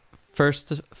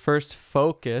first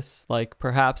focus, like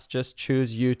perhaps just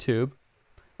choose YouTube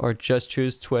or just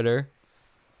choose Twitter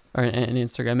or and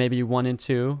Instagram, maybe 1 and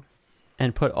 2,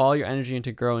 and put all your energy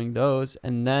into growing those,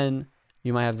 and then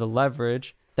you might have the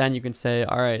leverage. Then you can say,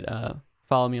 all right,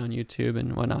 follow me on YouTube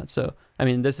and whatnot. So, I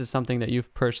mean, this is something that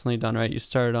you've personally done, right? You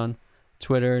started on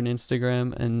Twitter and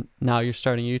Instagram, and now you're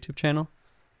starting a YouTube channel.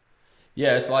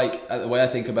 Yeah, it's like the way I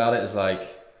think about it is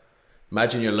like,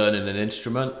 imagine you're learning an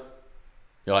instrument.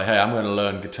 You're like, hey, I'm going to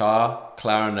learn guitar,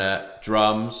 clarinet,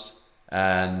 drums,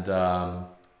 and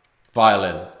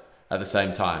violin at the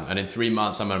same time. And in 3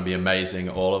 months, I'm going to be amazing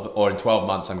at all of it. Or in 12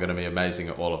 months, I'm going to be amazing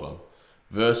at all of them.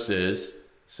 Versus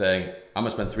saying, I'm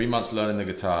going to spend 3 months learning the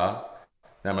guitar.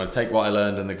 Then I'm going to take what I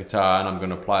learned in the guitar and I'm going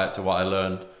to apply it to what I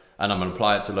learned. And I'm going to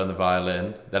apply it to learn the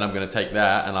violin. Then I'm going to take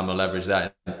that and I'm going to leverage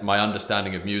that. My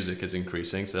understanding of music is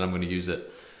increasing, so then I'm going to use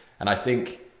it. And I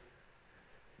think,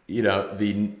 you know,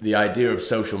 the idea of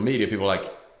social media, people are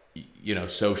like, you know,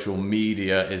 social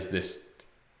media is this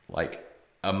like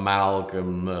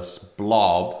amalgamous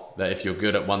blob that if you're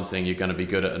good at one thing, you're going to be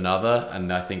good at another.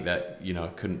 And I think that, you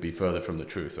know, couldn't be further from the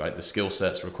truth, right? The skill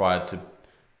sets required to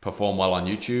perform well on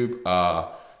YouTube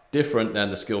are different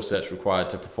than the skill sets required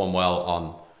to perform well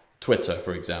on Twitter,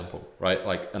 for example, right?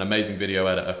 Like an amazing video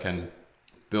editor can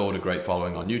build a great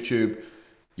following on YouTube.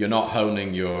 You're not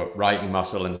honing your writing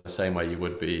muscle in the same way you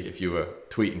would be if you were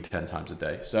tweeting 10 times a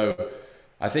day. So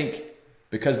I think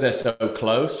because they're so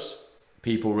close,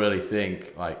 people really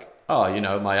think like, oh, you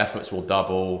know, my efforts will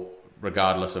double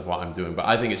regardless of what I'm doing. But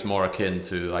I think it's more akin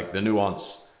to like the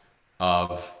nuance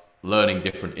of learning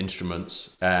different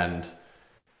instruments. And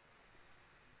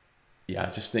yeah, I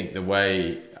just think the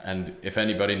way, and if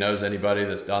anybody knows anybody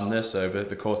that's done this over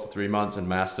the course of 3 months and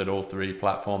mastered all 3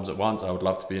 platforms at once, I would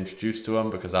love to be introduced to them,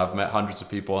 because I've met hundreds of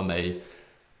people and they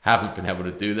haven't been able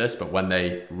to do this. But when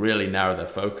they really narrow their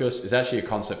focus, it's actually a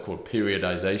concept called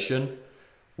periodization,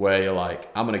 where you're like,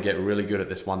 I'm going to get really good at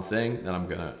this one thing, then I'm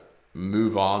going to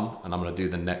move on and I'm going to do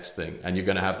the next thing. And you're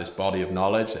going to have this body of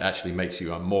knowledge that actually makes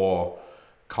you a more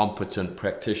competent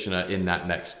practitioner in that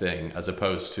next thing, as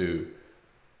opposed to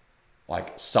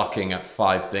like sucking at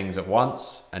 5 things at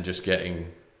once and just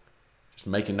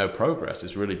making no progress.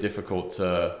 It's really difficult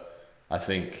to, I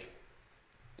think,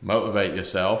 motivate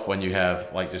yourself when you have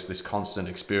like just this constant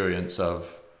experience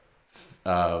of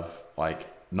like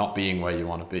not being where you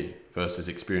want to be versus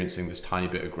experiencing this tiny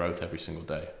bit of growth every single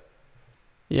day.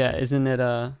 Yeah, isn't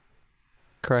it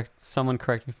correct? Someone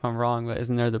correct me if I'm wrong, but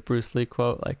isn't there the Bruce Lee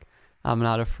quote, like, I'm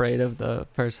not afraid of the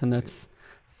person that's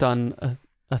done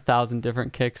 1,000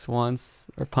 different kicks once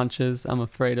or punches. I'm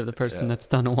afraid of the person that's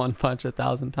done one punch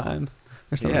 1,000 times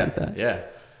or something like that. Yeah.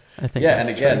 I think. Yeah, and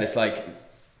again, true. it's like,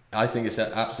 I think it's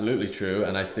absolutely true,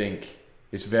 and I think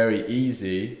it's very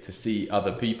easy to see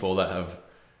other people that have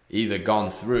either gone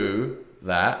through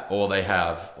that, or they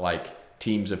have like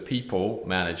teams of people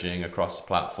managing across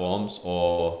platforms,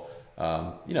 or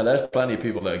you know, there's plenty of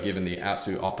people that are giving the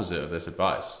absolute opposite of this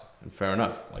advice, and fair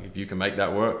enough. Like if you can make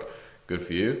that work, good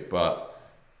for you. But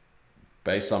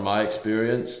based on my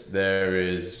experience, there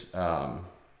is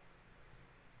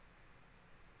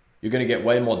you're going to get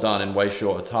way more done in way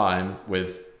shorter time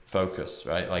with focus,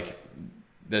 right? Like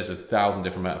there's 1,000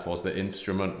 different metaphors. The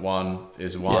instrument one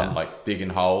is one, like digging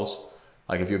holes.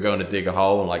 Like if you're going to dig a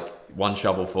hole and like one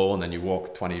shovel full and then you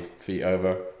walk 20 feet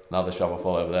over, another shovel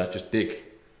full over there, just dig.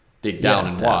 dig down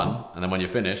Yeah, in down. one, and then when you're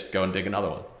finished, go and dig another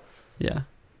one. Yeah.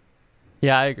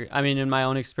 Yeah, I agree. I mean, in my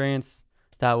own experience,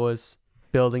 that was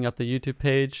building up the YouTube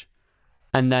page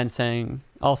and then saying,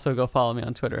 also go follow me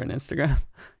on Twitter and Instagram.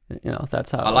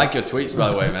 That's how I like your tweets, by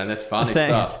the way, man. That's funny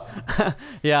Thanks. stuff.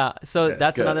 Yeah, so Yeah, it's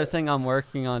that's good. another thing I'm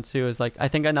working on too, is like, I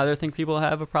think another thing people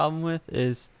have a problem with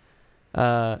is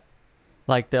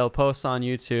like they'll post on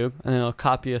YouTube and then they'll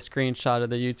copy a screenshot of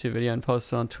the YouTube video and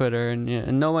post it on Twitter,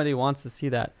 and nobody wants to see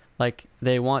that. Like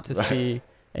they want to see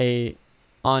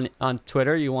on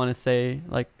Twitter, you want to say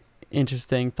like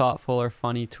interesting, thoughtful, or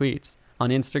funny tweets. On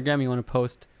Instagram, you want to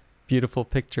post beautiful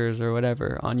pictures or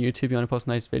whatever. On YouTube, you want to post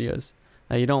nice videos.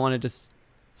 You don't want to just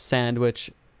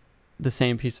sandwich the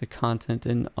same piece of content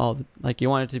in like you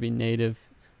want it to be native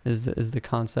is the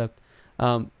concept.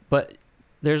 But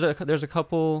there's a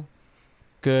couple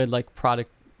good like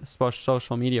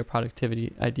social media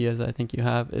productivity ideas I think you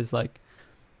have is like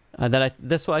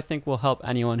this I think will help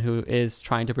anyone who is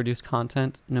trying to produce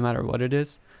content, no matter what it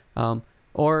is,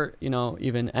 or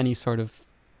even any sort of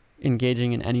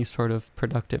engaging in any sort of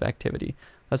productive activity.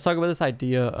 Let's talk about this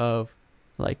idea of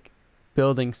like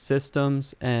building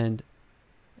systems, and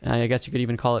I guess you could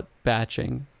even call it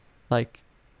batching. Like,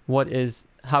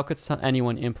 how could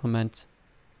anyone implement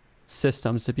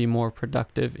systems to be more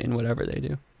productive in whatever they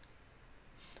do?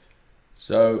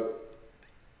 So,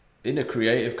 in a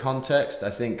creative context, I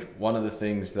think one of the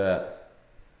things that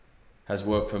has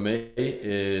worked for me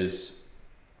is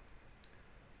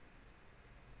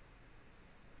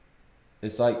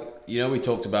it's like, we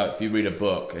talked about if you read a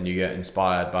book and you get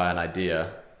inspired by an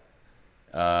idea,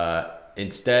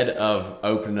 instead of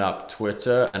opening up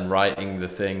Twitter and writing the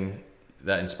thing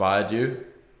that inspired you,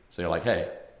 so you're like, hey,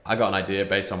 I got an idea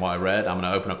based on what I read, I'm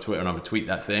going to open up Twitter and I'm going to tweet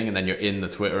that thing, and then you're in the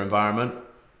Twitter environment.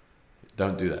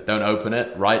 Don't do that. Don't open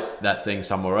it. Write that thing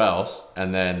somewhere else,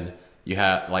 and then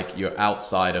you're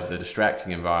outside of the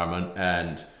distracting environment,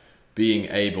 and being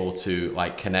able to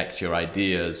like connect your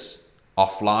ideas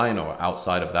offline or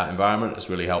outside of that environment has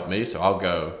really helped me. So I'll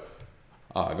go,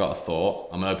 I got a thought,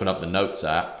 I'm gonna open up the notes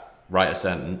app, write a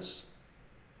sentence,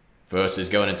 versus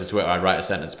going into Twitter, I'd write a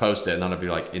sentence, post it, and then I'd be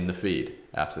like in the feed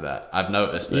after that. I've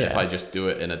noticed that if I just do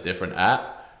it in a different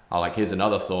app, here's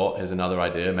another thought, here's another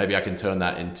idea, maybe I can turn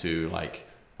that into like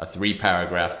a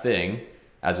 3-paragraph thing,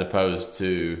 as opposed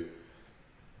to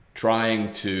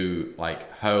trying to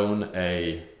like hone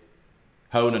an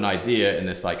idea in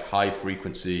this like high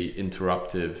frequency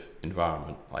interruptive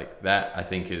environment. Like that, I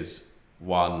think, is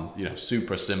one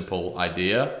super simple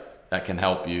idea that can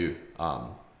help you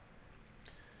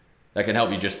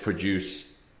just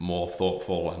produce more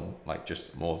thoughtful and like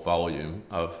just more volume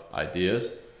of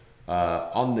ideas.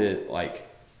 On the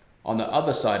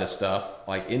other side of stuff,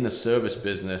 like in the service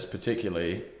business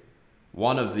particularly,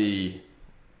 one of the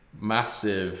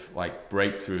massive like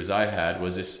breakthroughs I had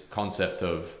was this concept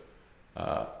of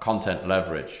content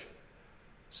leverage.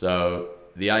 So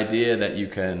the idea that you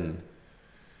can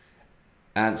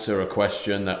answer a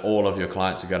question that all of your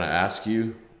clients are going to ask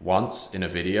you once in a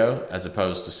video, as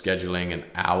opposed to scheduling an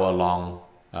hour-long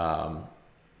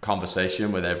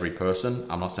conversation with every person.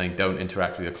 I'm not saying don't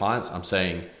interact with your clients. I'm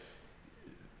saying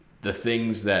the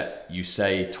things that you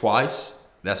say twice,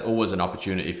 that's always an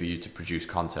opportunity for you to produce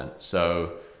content.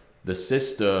 So the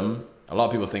system, a lot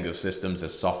of people think of systems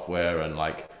as software and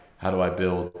like, how do I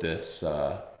build this,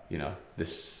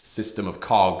 this system of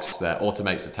cogs that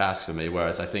automates the task for me?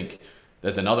 Whereas I think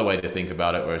there's another way to think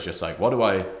about it, where it's just like, what do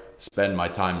I spend my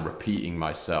time repeating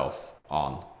myself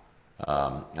on?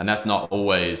 And that's not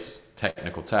always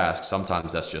technical tasks.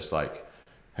 Sometimes that's just like,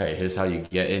 hey, here's how you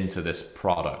get into this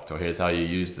product, or here's how you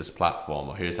use this platform,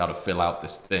 or here's how to fill out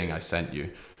this thing I sent you.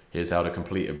 Here's how to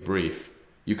complete a brief.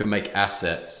 You can make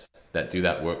assets that do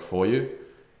that work for you.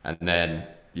 And then,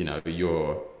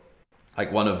 you're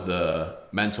like, one of the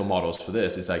mental models for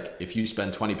this is like, if you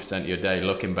spend 20% of your day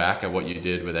looking back at what you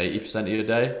did with 80% of your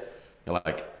day, you're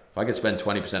like, if I could spend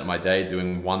 20% of my day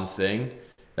doing one thing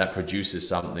that produces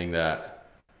something that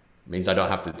means I don't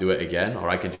have to do it again, or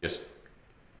I could just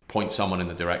point someone in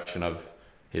the direction of,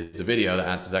 here's a video that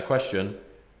answers that question,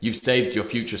 you've saved your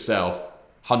future self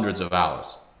hundreds of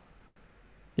hours.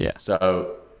 Yeah.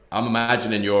 So I'm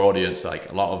imagining your audience, like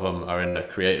a lot of them are in the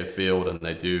creative field and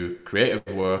they do creative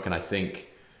work. And I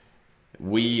think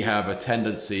we have a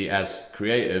tendency as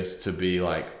creatives to be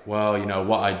like, well,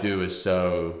 what I do is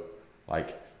so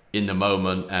like in the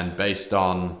moment and based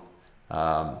on,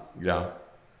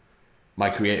 my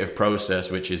creative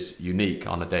process, which is unique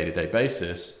on a day-to-day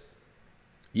basis.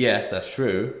 Yes, that's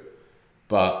true,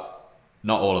 but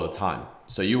not all of the time.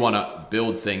 So you want to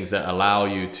build things that allow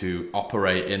you to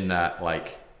operate in that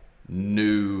like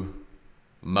new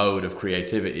mode of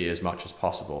creativity as much as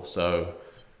possible. So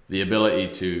the ability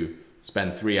to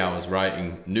spend 3 hours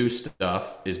writing new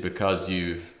stuff is because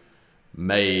you've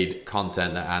made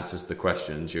content that answers the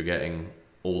questions you're getting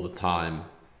all the time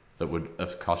that would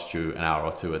have cost you an hour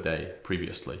or two a day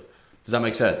previously. Does that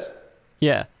make sense?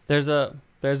 Yeah, there's a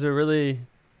really,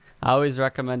 I always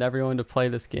recommend everyone to play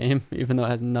this game, even though it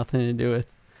has nothing to do with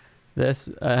this.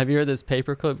 Have you heard this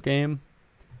paperclip game?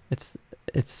 It's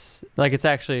like, it's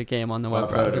actually a game on the web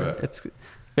browser. It's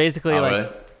basically really?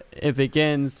 It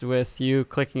begins with you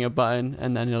clicking a button,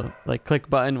 and then you'll like click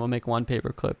button will make one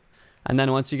paperclip. And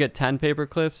then once you get 10 paper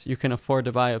clips, you can afford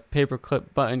to buy a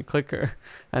paperclip button clicker,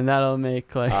 and that'll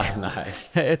make like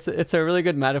nice. It's a really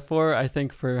good metaphor, I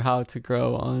think, for how to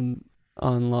grow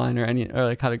online or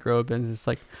like how to grow a business.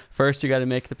 Like, first you got to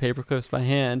make the paper clips by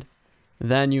hand,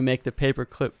 then you make the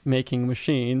paperclip making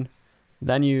machine,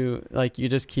 then you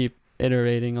just keep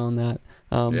iterating on that.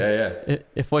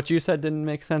 If what you said didn't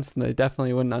make sense, then they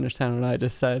definitely wouldn't understand what I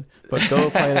just said. But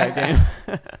go play that game.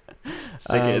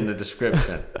 Stick it in the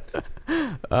description.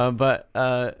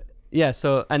 Yeah,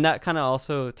 so, and that kind of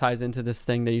also ties into this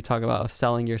thing that you talk about of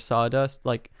selling your sawdust.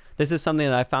 Like, this is something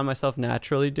that I found myself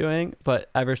naturally doing, but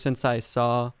ever since I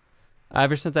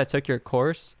took your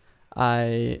course,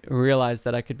 I realized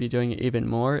that I could be doing it even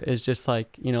more. Is just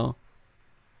like,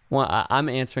 I'm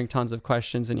answering tons of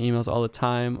questions and emails all the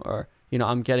time, or,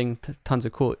 I'm getting tons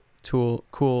of cool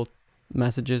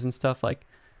messages and stuff. Like,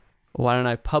 why don't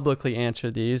I publicly answer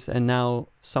these? And now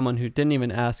someone who didn't even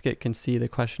ask it can see the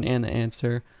question and the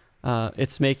answer.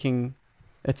 It's building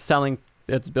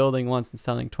once and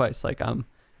selling twice. Like, I'm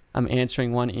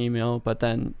answering one email, but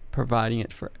then providing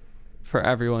it for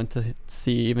everyone to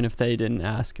see, even if they didn't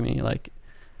ask me, like,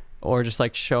 or just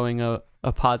like showing a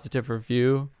positive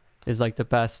review is like the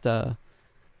best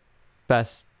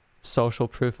social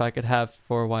proof I could have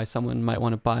for why someone might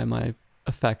want to buy my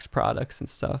effects products and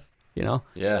stuff. Yeah,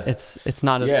 it's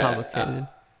not as complicated.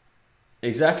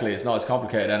 Exactly, it's not as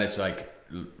complicated, and it's like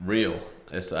real.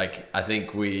 It's like, I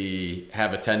think we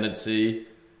have a tendency,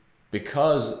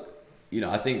 because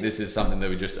I think this is something that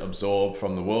we just absorb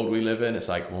from the world we live in. It's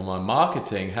like, well, my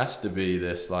marketing has to be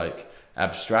this like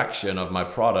abstraction of my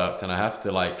product, and I have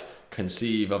to like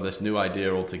conceive of this new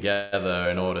idea altogether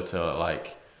in order to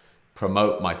like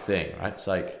promote my thing, right? It's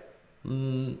like,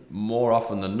 more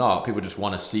often than not, people just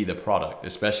want to see the product,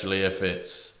 especially if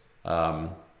it's,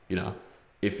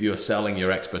 if you're selling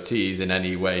your expertise in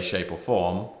any way, shape or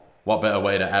form. What better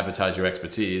way to advertise your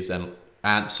expertise than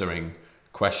answering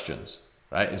questions,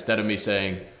 right? Instead of me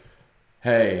saying,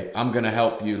 hey, I'm going to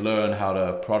help you learn how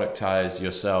to productize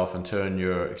yourself and turn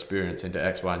your experience into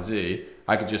X, Y, and Z,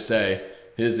 I could just say,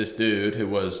 here's this dude who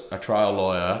was a trial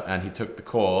lawyer and he took the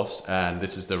course and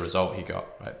this is the result he got,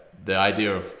 right? The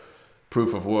idea of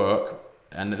proof of work,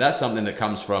 and that's something that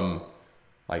comes from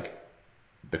like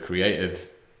the creative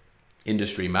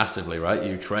industry massively, right?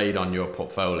 You trade on your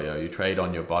portfolio, you trade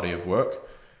on your body of work.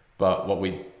 But what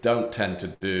we don't tend to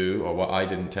do, or what I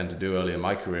didn't tend to do early in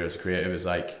my career as a creative, is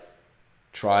like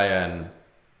try and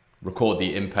record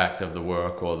the impact of the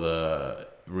work or the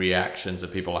reactions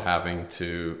that people are having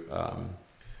to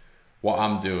what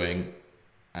I'm doing.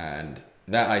 And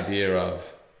that idea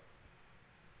of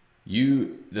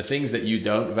the things that you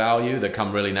don't value that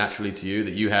come really naturally to you,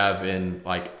 that you have in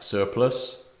like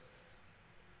surplus,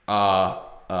 are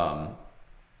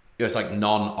it's like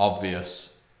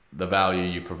non-obvious, the value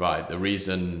you provide. The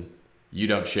reason you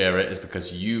don't share it is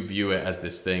because you view it as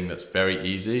this thing that's very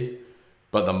easy,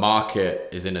 but the market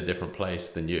is in a different place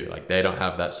than you. Like, they don't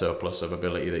have that surplus of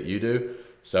ability that you do.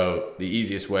 So the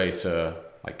easiest way to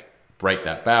like break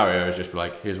that barrier is just be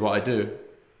like, here's what I do.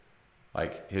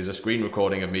 Like, here's a screen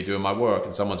recording of me doing my work,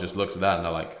 and someone just looks at that and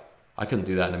they're like, I couldn't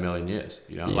do that in a million years.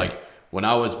 Yeah. Like when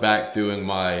I was back doing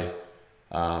my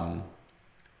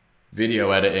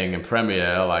video editing in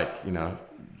Premiere, like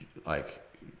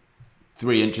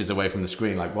 3 inches away from the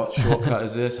screen, like, what shortcut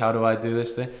is this? How do I do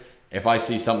this thing? If I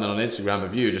see something on Instagram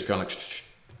of you just going like,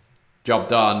 job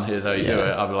done, here's how you do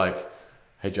it, I'll be like,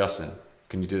 hey Justin,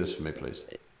 can you do this for me, please?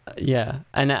 Yeah,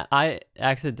 and I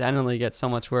accidentally get so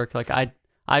much work. Like, I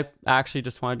actually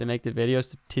just wanted to make the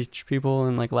videos to teach people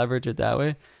and like leverage it that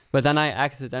way. But then I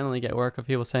accidentally get work of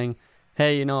people saying,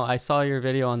 hey, I saw your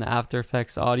video on the After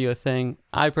Effects audio thing.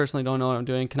 I personally don't know what I'm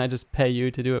doing. Can I just pay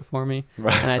you to do it for me?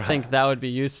 Right, and I think that would be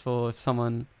useful if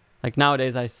someone, like,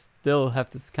 nowadays I still have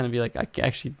to kind of be like, I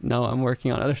actually, no, I'm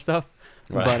working on other stuff.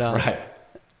 Right, but, right.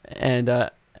 And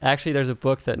actually there's a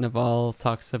book that Naval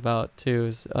talks about too,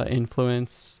 is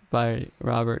Influence by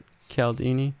Robert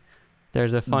Cialdini.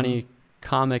 There's a funny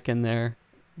comic in there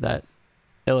that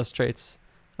illustrates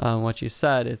what you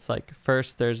said. It's like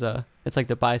first it's like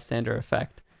the bystander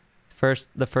effect.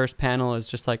 The first panel is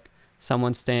just like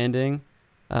someone standing,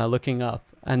 looking up,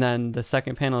 and then the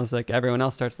second panel is like everyone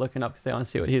else starts looking up because they want to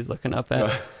see what he's looking up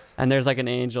at, and there's like an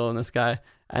angel in the sky,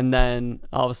 and then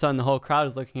all of a sudden the whole crowd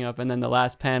is looking up, and then the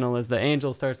last panel is the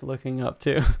angel starts looking up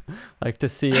too, like to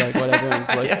see like what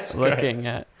everyone's looking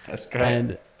at. That's great.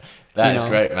 And that is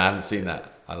great, man. I haven't seen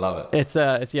that. I love it. It's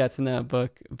in that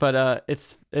book, but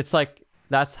it's like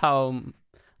that's how,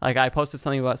 like, I posted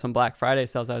something about some Black Friday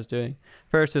sales I was doing.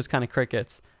 First it was kind of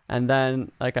crickets, and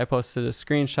then like I posted a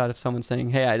screenshot of someone saying,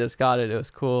 "Hey, I just got it. It was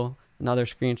cool." Another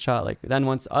screenshot. Like then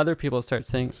once other people start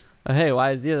saying, "Oh, hey,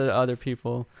 why is the other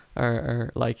people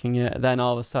are liking it?" Then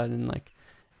all of a sudden like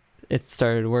it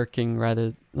started working,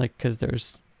 rather like because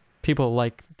there's people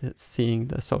like seeing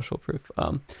the social proof.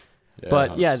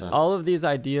 But 100%. Yeah, all of these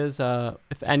ideas,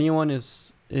 if anyone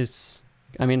is,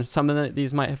 I mean, some of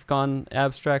these might have gone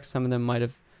abstract, some of them might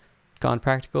have gone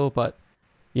practical, but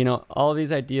you know, all of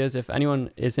these ideas, if anyone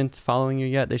isn't following you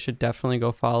yet, they should definitely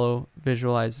go follow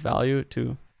Visualize Value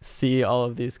to see all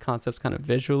of these concepts kind of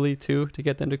visually too, to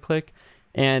get them to click.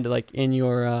 And like in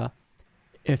your,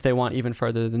 if they want even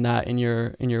further than that, in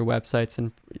your websites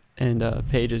and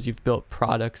pages, you've built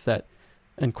products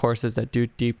and courses that do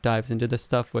deep dives into this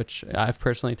stuff, which I've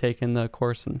personally taken the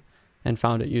course and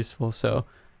found it useful. So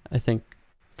I think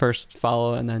first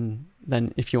follow, and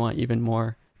then if you want even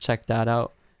more, check that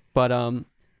out. But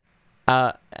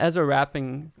as a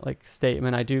wrapping like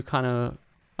statement,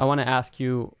 I want to ask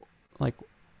you like,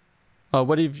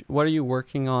 what are you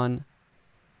working on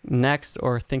next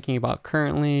or thinking about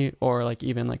currently, or like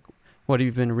even like what have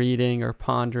you been reading or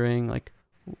pondering? Like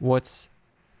what's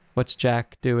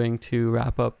Jack doing to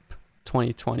wrap up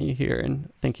 2020 here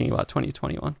and thinking about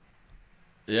 2021?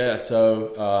 Yeah,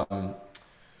 so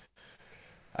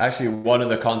actually one of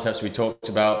the concepts we talked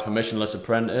about, Permissionless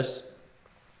Apprentice,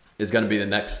 is going to be the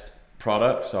next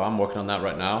product. So I'm working on that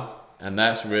right now. And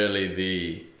that's really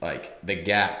the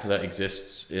gap that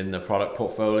exists in the product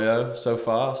portfolio so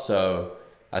far. So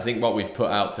I think what we've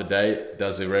put out to date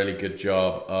does a really good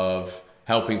job of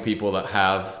helping people that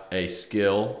have a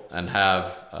skill and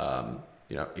have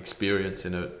experience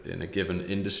in a given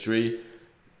industry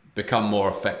become more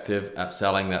effective at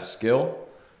selling that skill.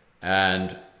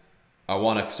 And I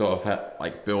want to sort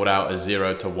of build out a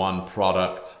 0 to 1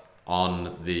 product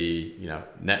on the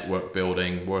network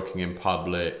building, working in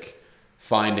public,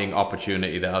 finding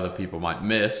opportunity that other people might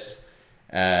miss,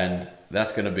 and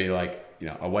that's going to be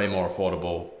a way more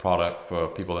affordable product for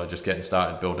people that are just getting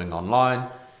started building online.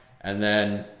 And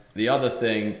then the other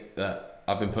thing that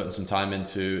I've been putting some time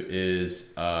into is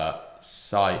a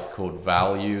site called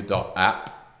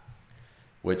value.app,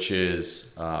 which is,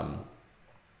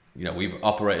 we've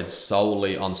operated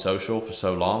solely on social for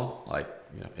so long,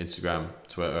 Instagram,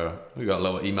 Twitter. We've got a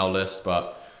little email list,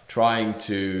 but trying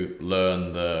to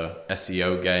learn the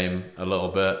SEO game a little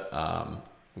bit.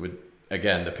 With,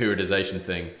 again, the periodization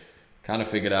thing, kind of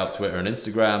figured out Twitter and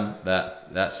Instagram,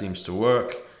 that seems to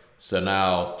work. So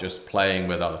now just playing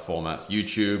with other formats.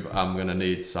 YouTube, I'm going to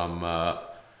need some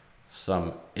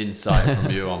insight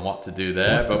from you on what to do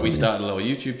there. But we started a little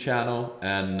YouTube channel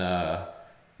and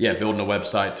building a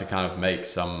website to kind of make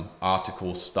some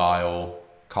article style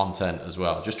content as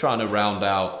well. Just trying to round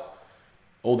out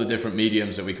all the different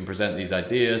mediums that we can present these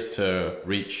ideas to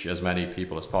reach as many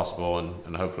people as possible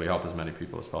and hopefully help as many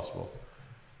people as possible.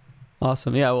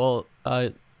 Awesome. Yeah, well,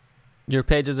 your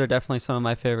pages are definitely some of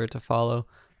my favorite to follow.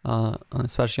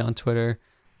 Especially on Twitter,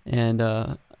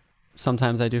 and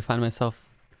sometimes I do find myself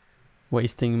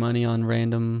wasting money on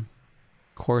random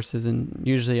courses, and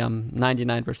usually I'm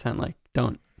 99% like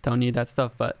don't need that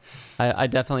stuff, but I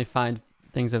definitely find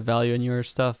things of value in your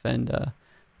stuff, and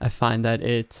I find that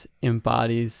it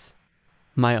embodies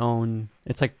my own,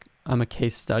 it's like I'm a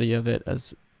case study of it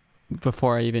as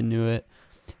before I even knew it.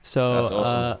 So that's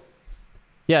awesome.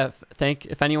 Yeah,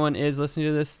 if anyone is listening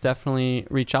to this, definitely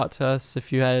reach out to us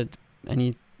if you had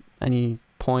any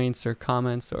points or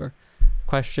comments or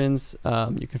questions.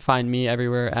 You can find me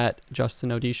everywhere at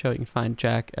Justin OD Show. You can find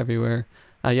Jack everywhere.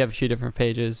 You have a few different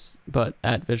pages, but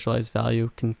at Visualize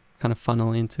Value can kind of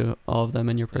funnel into all of them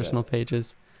in your personal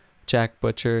pages. Jack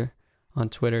Butcher on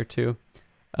Twitter too.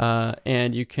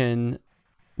 And you can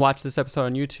watch this episode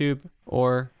on YouTube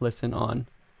or listen on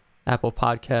Apple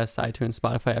Podcasts, iTunes,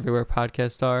 Spotify, everywhere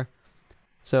podcasts are.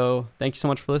 So thank you so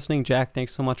much for listening. Jack,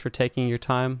 thanks so much for taking your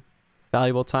time,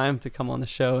 valuable time to come on the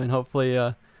show. And hopefully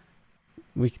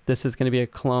this is going to be a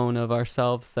clone of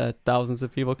ourselves that thousands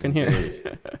of people can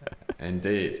hear.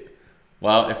 Indeed.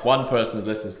 Well, if one person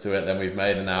listens to it, then we've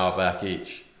made an hour back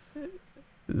each.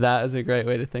 That is a great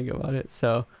way to think about it.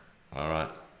 So All right.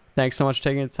 thanks so much for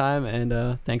taking the time,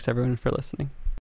 and thanks everyone for listening.